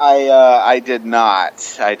released? I did not.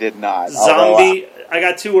 Zombie. I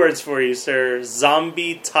got 2 words for you, sir.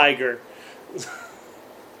 Zombie tiger.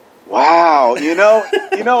 Wow,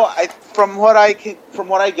 from what I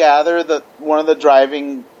gather, that one of the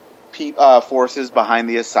driving forces behind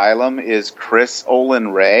the asylum is Chris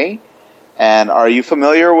Olin Ray. And are you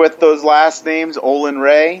familiar with those last names, Olin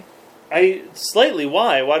Ray? Slightly.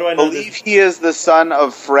 Why? Why do I know? I believe he is the son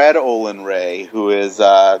of Fred Olin Ray, who is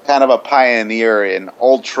kind of a pioneer in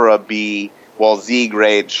Ultra B, Z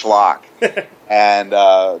grade schlock, and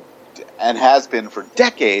has been for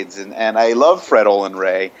decades. And I love Fred Olin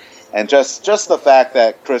Ray. And just the fact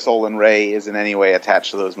that Chris Olin Ray is in any way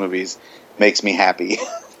attached to those movies makes me happy.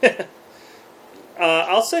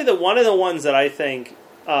 I'll say that one of the ones that I think,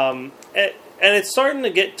 and it's starting to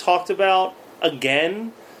get talked about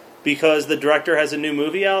again because the director has a new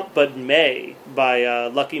movie out, but May by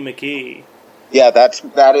Lucky McKee. Yeah,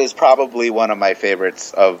 that is probably one of my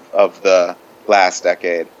favorites of the last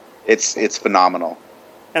decade. It's phenomenal.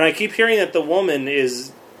 And I keep hearing that the woman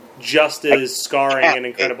is just as scarring and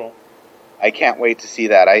incredible. I can't wait to see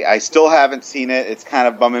that. I still haven't seen it. It's kind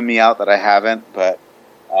of bumming me out that I haven't, but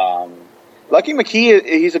Lucky McKee,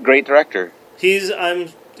 he's a great director. I'm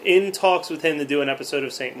in talks with him to do an episode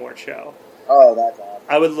of St. Mort Show. Oh, that's awesome.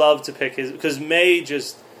 I would love to pick his, because May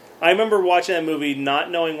I remember watching that movie not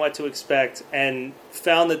knowing what to expect and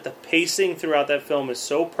found that the pacing throughout that film is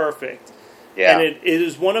so perfect. Yeah. And it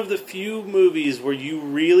is one of the few movies where you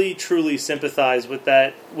really truly sympathize with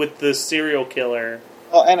the serial killer.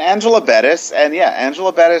 Well, and Angela Bettis,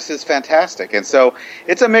 Angela Bettis is fantastic. And so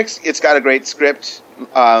it's a mix. It's got a great script.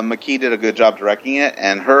 McKee did a good job directing it,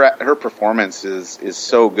 and her performance is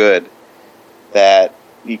so good that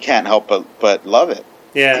you can't help but love it.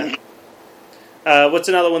 Yeah. What's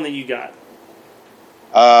another one that you got?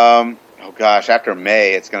 Oh gosh, after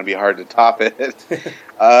May, it's going to be hard to top it.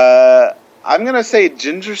 I'm going to say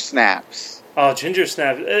Ginger Snaps. Oh, Ginger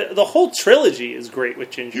Snaps. The whole trilogy is great with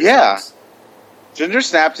Ginger Snaps. Ginger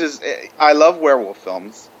Snaps I love werewolf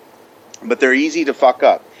films, but they're easy to fuck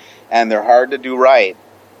up, and they're hard to do right.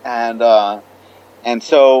 And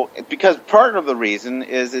so, because part of the reason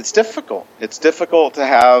is it's difficult. It's difficult to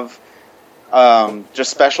have,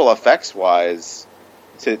 just special effects wise,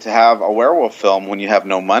 to have a werewolf film when you have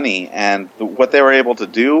no money. And what they were able to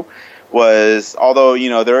do was, although,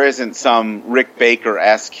 there isn't some Rick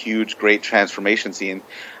Baker-esque huge great transformation scene,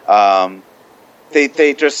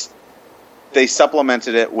 they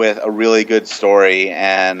supplemented it with a really good story,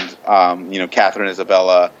 and Catherine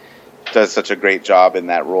Isabella does such a great job in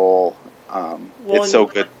that role. It's so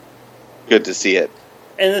good to see it.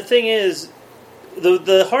 And the thing is,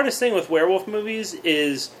 the hardest thing with werewolf movies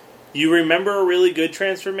is you remember a really good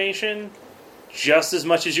transformation just as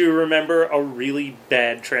much as you remember a really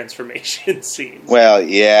bad transformation scene. Well,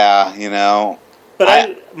 yeah,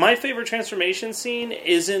 But my favorite transformation scene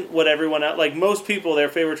isn't what everyone else... Like, most people, their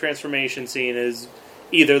favorite transformation scene is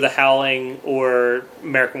either The Howling or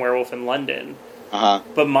American Werewolf in London. Uh-huh.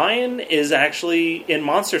 But mine is actually in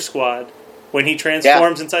Monster Squad, when he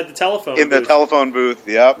transforms inside the telephone booth. In the telephone booth,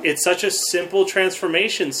 yep. It's such a simple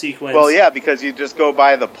transformation sequence. Well, yeah, because you just go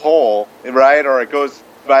by the pole, right? Or it goes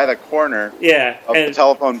by the corner of the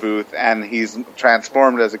telephone booth, and he's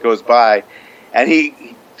transformed as it goes by. And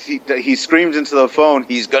he screams into the phone,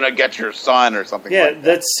 "He's gonna get your son," or something like that. Yeah,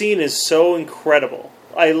 that scene is so incredible.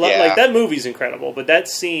 I love that movie's incredible, but that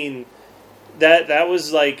scene, that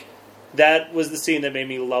was the scene that made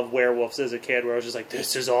me love werewolves as a kid, where I was just like,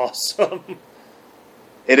 this is awesome.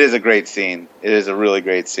 It is a great scene. It is a really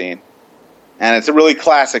great scene. And it's a really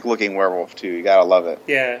classic looking werewolf too. You gotta love it.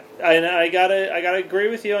 Yeah. And I gotta agree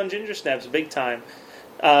with you on Ginger Snaps, big time.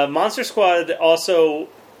 Monster Squad also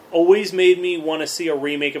always made me want to see a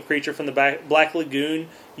remake of Creature from the Black Lagoon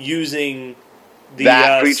using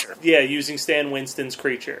that creature. Using Stan Winston's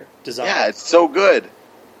creature design. Yeah, it's so good.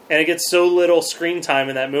 And it gets so little screen time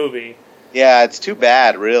in that movie. Yeah, it's too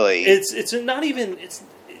bad, really. It's not even...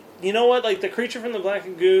 You know what? Like, the Creature from the Black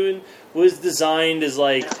Lagoon was designed as,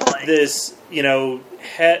 this,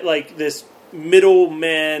 this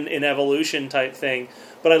middleman in evolution type thing.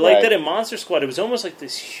 But I like that in Monster Squad, it was almost like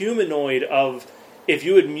this humanoid of... if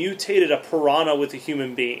you had mutated a piranha with a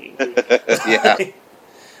human being. Yeah.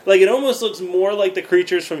 It almost looks more like the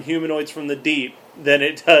creatures from Humanoids from the Deep than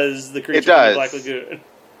it does the creature from the Black Lagoon.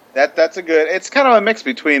 That's a good... It's kind of a mix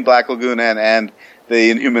between Black Lagoon and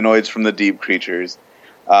the Inhumanoids from the Deep creatures.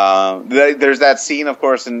 There's that scene, of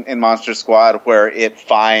course, in Monster Squad where it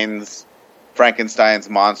finds Frankenstein's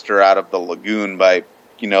monster out of the lagoon by,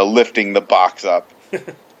 lifting the box up.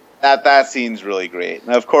 That scene's really great.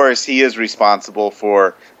 And of course, he is responsible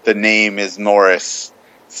for the name is Norris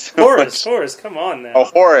Horace, come on now. Oh,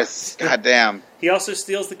 Horace. God damn. He also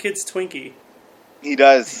steals the kid's Twinkie. He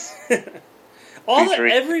does.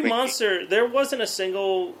 Every monster, there wasn't a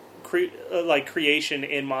single creation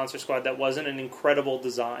in Monster Squad that wasn't an incredible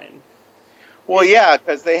design. Well, yeah,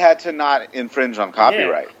 because they had to not infringe on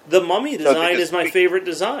copyright. Yeah. The mummy design is my favorite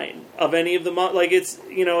design of any of the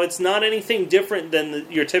it's not anything different than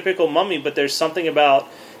your typical mummy, but there's something about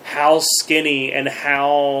how skinny and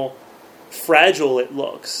how fragile it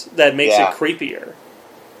looks that makes it creepier.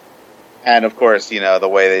 And of course, the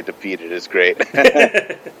way they defeat it is great.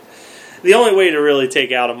 The only way to really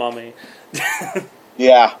take out a mummy.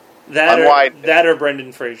 Yeah. That or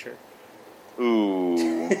Brendan Fraser.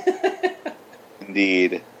 Ooh.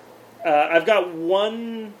 Indeed. I've got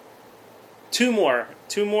two more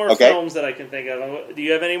films that I can think of. Do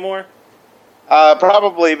you have any more?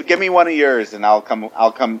 Probably. Give me one of yours, and I'll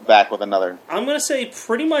come back with another. I'm going to say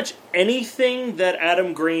pretty much anything that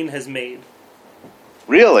Adam Green has made.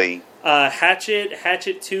 Really?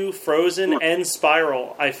 Hatchet 2, Frozen, and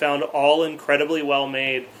Spiral. I found all incredibly well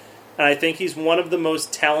made, and I think he's one of the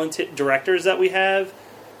most talented directors that we have,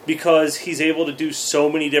 because he's able to do so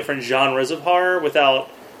many different genres of horror without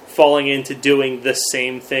falling into doing the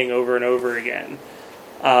same thing over and over again.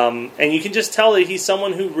 And you can just tell that he's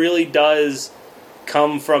someone who really does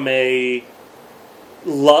come from a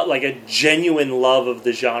genuine love of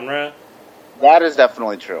the genre. That is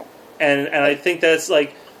definitely true. And I think that's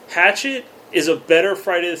Hatchet is a better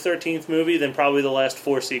Friday the 13th movie than probably the last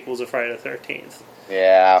 4 sequels of Friday the 13th.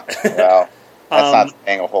 Yeah, well... That's not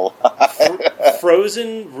saying a whole lot.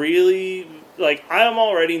 Frozen really... I am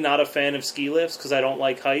already not a fan of ski lifts because I don't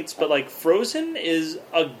like heights, but, Frozen is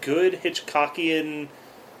a good Hitchcockian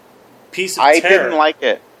piece of terror. I didn't like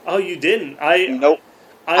it. Oh, you didn't? Nope.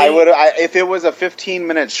 If it was a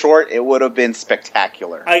 15-minute short, it would have been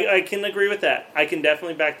spectacular. I can agree with that. I can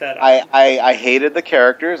definitely back that up. I hated the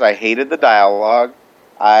characters. I hated the dialogue.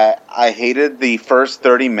 I hated the first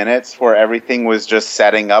 30 minutes where everything was just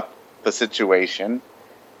setting up the situation,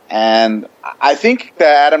 and I think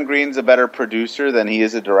that Adam Green's a better producer than he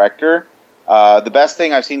is a director. The best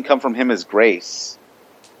thing I've seen come from him is Grace.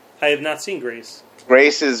 I have not seen Grace.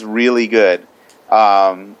 Grace is really good,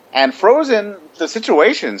 and Frozen, the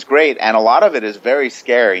situation's great, and a lot of it is very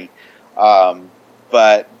scary,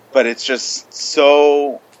 but it's just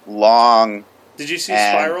so long. Did you see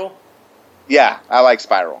Spiral? Yeah, I like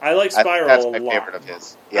Spiral. I like Spiral That's a my lot. favorite of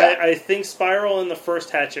his. Yeah. I think Spiral and the first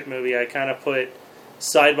Hatchet movie I kind of put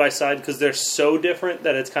side by side because they're so different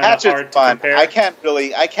that it's kind of hard to compare. I can't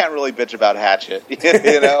really bitch about Hatchet.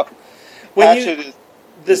 Hatchet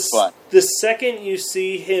is fun. The second you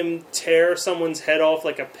see him tear someone's head off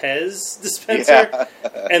like a Pez dispenser,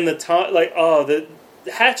 and the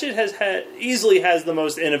Hatchet easily has the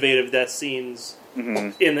most innovative death scenes.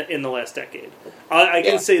 Mm-hmm. in the last decade. I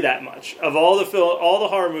can say that much. Of all the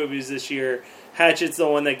horror movies this year, Hatchet's the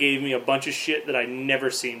one that gave me a bunch of shit that I'd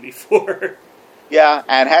never seen before. Yeah,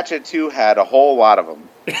 and Hatchet 2 had a whole lot of them.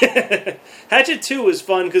 Hatchet 2 was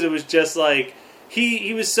fun because it was just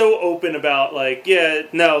he was so open about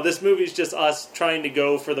this movie's just us trying to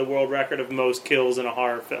go for the world record of most kills in a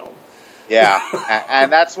horror film. Yeah,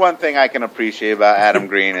 and that's one thing I can appreciate about Adam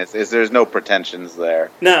Green is there's no pretensions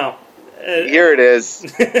there. No. Here it is.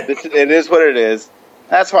 It is what it is.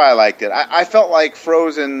 That's why I liked it. I felt like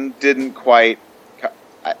Frozen didn't quite...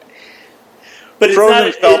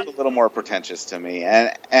 Frozen felt a little more pretentious to me.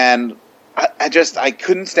 And I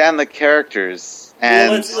couldn't stand the characters.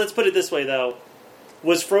 And let's put it this way, though.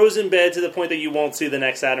 Was Frozen bad to the point that you won't see the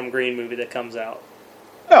next Adam Green movie that comes out?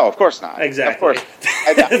 No, of course not. Exactly. Of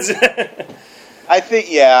course. I think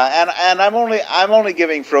and I'm only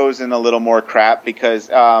giving Frozen a little more crap because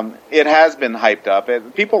it has been hyped up.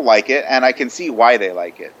 People like it, and I can see why they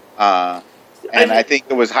like it. I think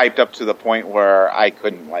it was hyped up to the point where I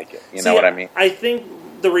couldn't like it. You know what I mean? I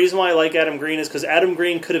think the reason why I like Adam Green is because Adam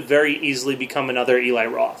Green could have very easily become another Eli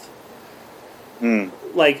Roth.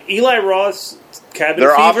 Eli Roth's Cabin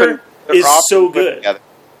Fever is so good. Together.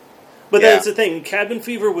 But that's the thing. Cabin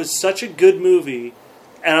Fever was such a good movie.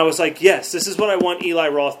 And I was like, yes, this is what I want Eli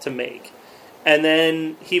Roth to make. And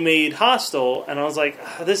then he made Hostel, and I was like,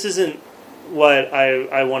 this isn't what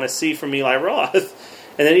I want to see from Eli Roth.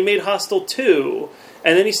 And then he made Hostel 2,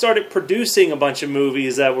 and then he started producing a bunch of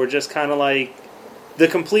movies that were just kind of the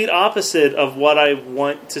complete opposite of what I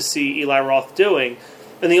want to see Eli Roth doing.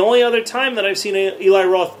 And the only other time that I've seen Eli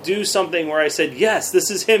Roth do something where I said, yes,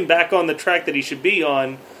 this is him back on the track that he should be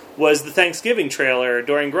on, was the Thanksgiving trailer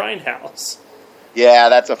during Grindhouse. Yeah,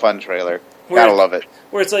 that's a fun trailer. Gotta love it.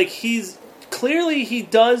 Where it's clearly he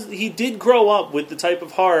did grow up with the type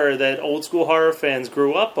of horror that old school horror fans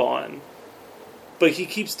grew up on. But he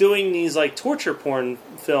keeps doing these like torture porn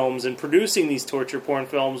films and producing these torture porn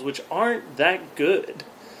films, which aren't that good.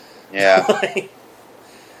 Yeah.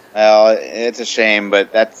 Well, it's a shame,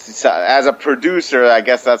 but that's as a producer, I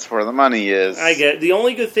guess that's where the money is. I get it. The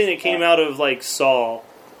only good thing that came out of like Saw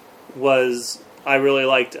was I really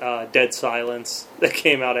liked Dead Silence that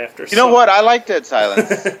came out after. You know what? I like Dead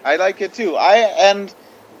Silence. I like it too.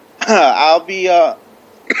 I'll be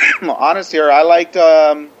honest here. I liked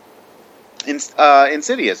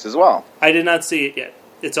Insidious as well. I did not see it yet.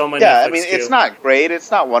 It's on my Netflix I mean, queue. It's not great,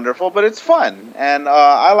 it's not wonderful, but it's fun, and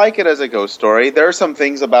I like it as a ghost story. There are some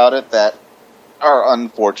things about it that are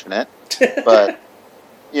unfortunate, but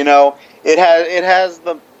you know, it has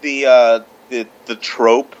the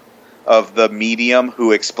trope of the medium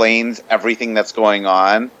who explains everything that's going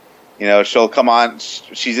on. You know, she'll come on,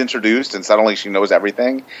 she's introduced, and suddenly she knows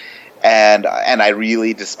everything, and I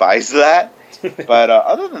really despise that. But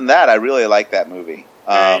other than that, I really like that movie.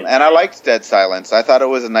 And I liked Dead Silence. I thought it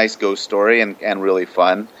was a nice ghost story and really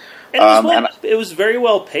fun. And it was very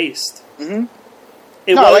well paced.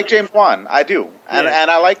 Mm-hmm. I like James Wan. I do. And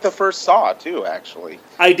I like the first Saw, too, actually.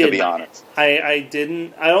 I did. To be honest. I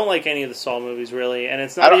didn't. I don't like any of the Saw movies, really. And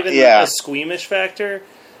it's not even a squeamish factor.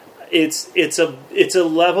 It's a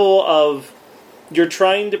level of you're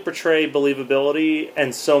trying to portray believability,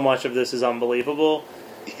 and so much of this is unbelievable.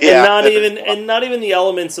 Yeah. And not even the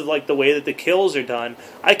elements of like the way that the kills are done.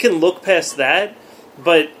 I can look past that,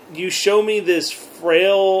 but you show me this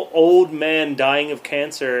frail old man dying of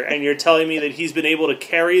cancer, and you're telling me that he's been able to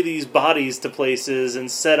carry these bodies to places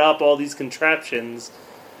and set up all these contraptions,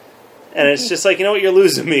 and it's just like, you know what, you're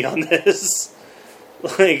losing me on this.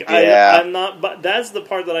 Like, I'm not. But that's the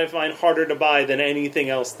part that I find harder to buy than anything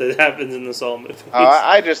else that happens in the Saw movies.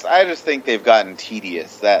 I just think they've gotten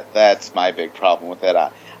tedious. That's my big problem with it.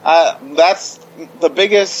 That's the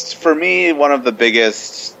biggest, for me, one of the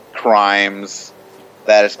biggest crimes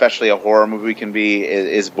that especially a horror movie can be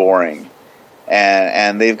is boring,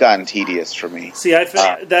 and they've gotten tedious for me. See, I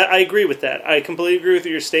agree with that. I completely agree with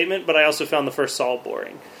your statement, but I also found the first Saw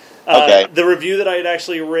boring. Okay. The review that I had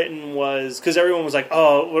actually written was because everyone was like,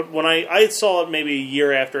 "Oh," when I saw it maybe a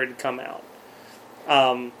year after it had come out.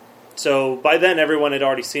 So by then everyone had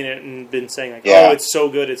already seen it and been saying like, "Oh, it's so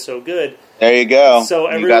good, it's so good." There you go. So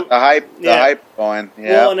you got the hype going.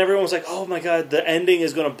 Yeah. Well, and everyone was like, "Oh my god, the ending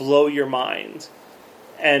is going to blow your mind."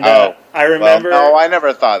 And I remember. Well, no, I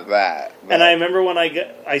never thought that. But. And I remember when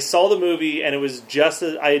I saw the movie, and it was just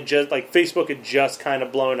Facebook had just kind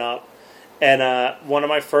of blown up. And one of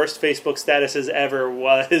my first Facebook statuses ever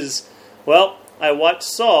was, well, I watched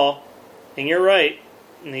Saw, and you're right,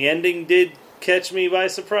 and the ending did catch me by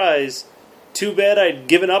surprise. Too bad I'd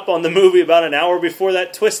given up on the movie about an hour before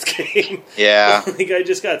that twist came. Yeah. I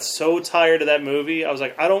just got so tired of that movie. I was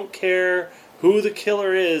like, I don't care who the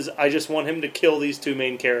killer is, I just want him to kill these two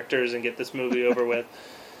main characters and get this movie over with.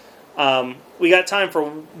 We got time for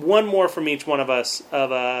one more from each one of us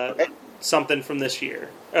of something from this year.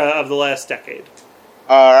 Of the last decade.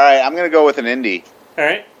 All right, I'm going to go with an indie. All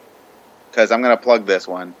right. Because I'm going to plug this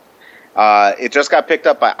one. It just got picked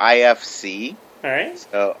up by IFC. All right.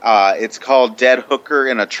 So it's called Dead Hooker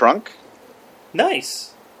in a Trunk.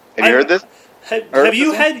 Nice. Have you heard this?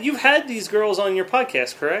 You've had these girls on your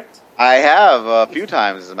podcast, correct? I have a few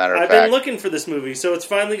times, as a matter of fact. I've been looking for this movie, so it's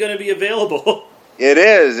finally going to be available. It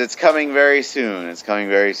is. It's coming very soon.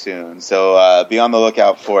 So be on the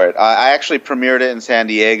lookout for it. I actually premiered it in San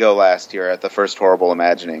Diego last year at the first Horrible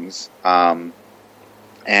Imaginings. While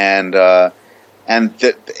it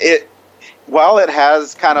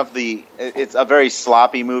has kind of it's a very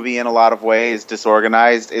sloppy movie in a lot of ways,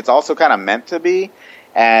 disorganized, it's also kind of meant to be,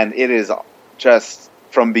 and it is just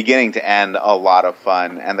from beginning to end a lot of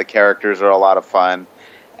fun, and the characters are a lot of fun,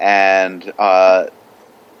 and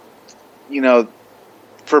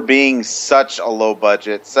for being such a low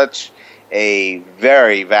budget, such a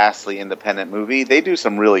very vastly independent movie, they do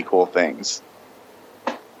some really cool things.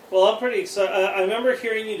 Well, I'm pretty excited. I remember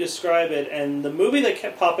hearing you describe it, and the movie that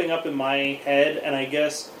kept popping up in my head, and I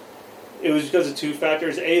guess it was because of two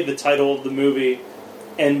factors. A, the title of the movie,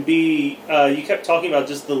 and B, you kept talking about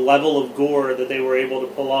just the level of gore that they were able to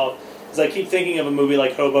pull off. Because I keep thinking of a movie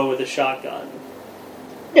like Hobo with a Shotgun.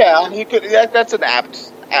 Yeah, that's an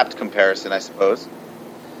apt comparison, I suppose.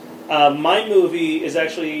 My movie is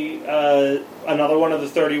actually another one of the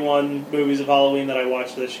 31 movies of Halloween that I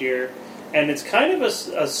watched this year. And it's kind of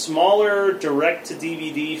a smaller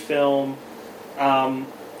direct-to-DVD film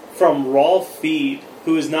from Raw Feed,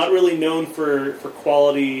 who is not really known for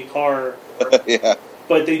quality horror. Yeah.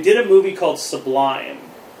 But they did a movie called Sublime.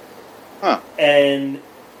 Huh. And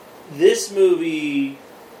this movie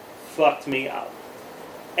fucked me up.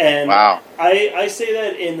 And wow. I say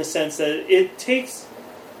that in the sense that it takes...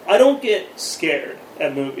 I don't get scared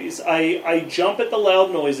at movies. I jump at the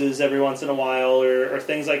loud noises every once in a while or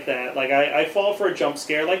things like that. Like, I fall for a jump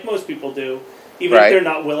scare like most people do, even if they're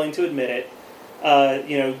not willing to admit it.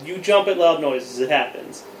 You jump at loud noises. It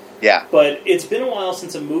happens. Yeah. But it's been a while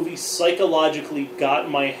since a movie psychologically got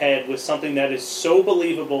in my head with something that is so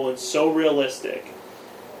believable and so realistic.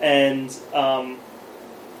 And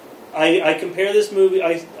I compare this movie...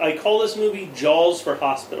 I call this movie Jaws for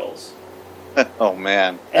hospitals. Oh,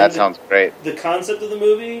 man. That sounds great. The concept of the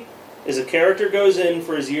movie is a character goes in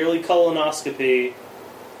for his yearly colonoscopy,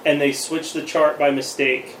 and they switch the chart by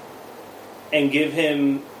mistake and give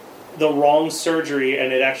him the wrong surgery,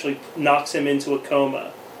 and it actually knocks him into a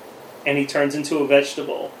coma, and he turns into a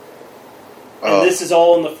vegetable. And this is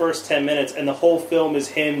all in the first 10 minutes, and the whole film is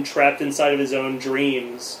him trapped inside of his own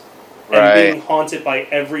dreams and being haunted by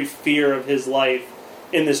every fear of his life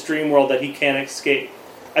in this dream world that he can't escape.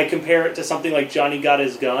 I compare it to something like Johnny Got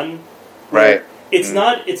His Gun. Right. It's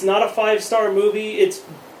not a 5-star movie. It's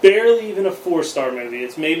barely even a 4-star movie.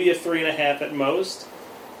 It's maybe a 3.5 at most.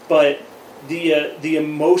 But the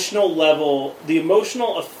emotional level, the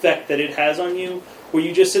emotional effect that it has on you, where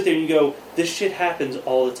you just sit there and you go, this shit happens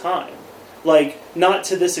all the time. Like, not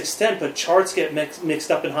to this extent, but charts get mixed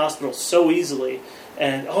up in hospitals so easily.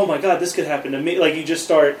 And, oh my God, this could happen to me. Like, you just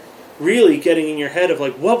start really getting in your head of,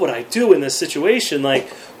 like, what would I do in this situation? Like,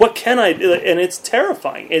 what can I do? And it's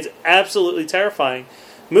terrifying. It's absolutely terrifying.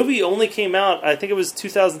 The movie only came out, I think it was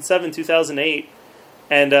 2007, 2008.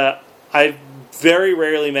 And I've very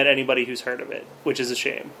rarely met anybody who's heard of it, which is a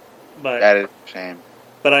shame. But that is a shame.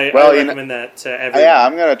 But I recommend that to everyone. Yeah,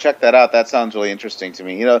 I'm going to check that out. That sounds really interesting to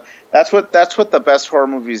me. You know, that's what the best horror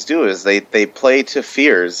movies do, is they play to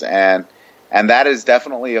fears, and that is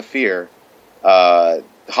definitely a fear.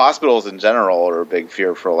 Hospitals in general are a big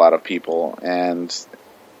fear for a lot of people, and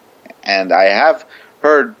I have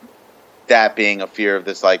heard that being a fear of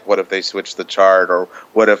this, like, what if they switch the chart, or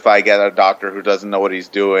what if I get a doctor who doesn't know what he's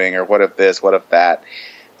doing, or what if this, what if that.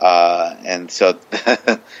 And so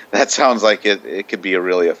that sounds like it could be a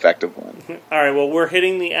really effective one. All right, well, we're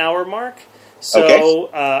hitting the hour mark, so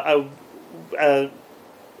okay.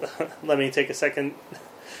 Let me take a second.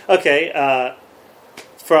 Okay,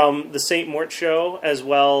 from the St. Mort show, as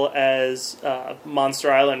well as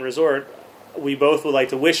Monster Island Resort, we both would like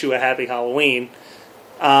to wish you a happy Halloween.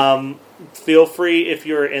 Feel free, if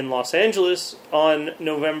you're in Los Angeles on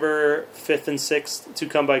November 5th and 6th, to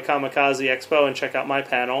come by Kamikaze Expo and check out my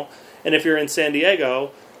panel. And if you're in San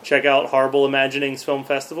Diego, check out Horrible Imaginings Film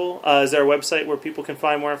Festival. Is there a website where people can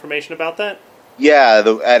find more information about that? Yeah,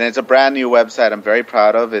 and it's a brand new website I'm very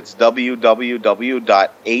proud of. It's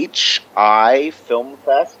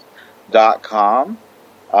www.hifilmfest.com.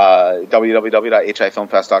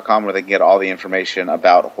 www.hifilmfest.com, where they can get all the information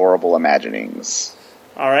about Horrible Imaginings.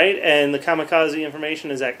 All right, and the Kamikaze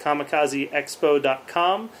information is at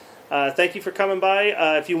kamikazeexpo.com. Thank you for coming by.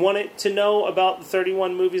 If you wanted to know about the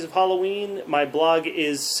 31 movies of Halloween, my blog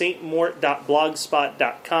is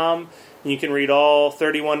stmort.blogspot.com, and you can read all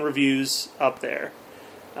 31 reviews up there.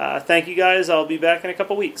 Thank you, guys. I'll be back in a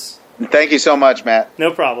couple weeks. Thank you so much, Matt.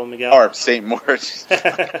 No problem, Miguel. Or St. Mort.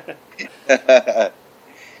 Happy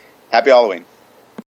Halloween.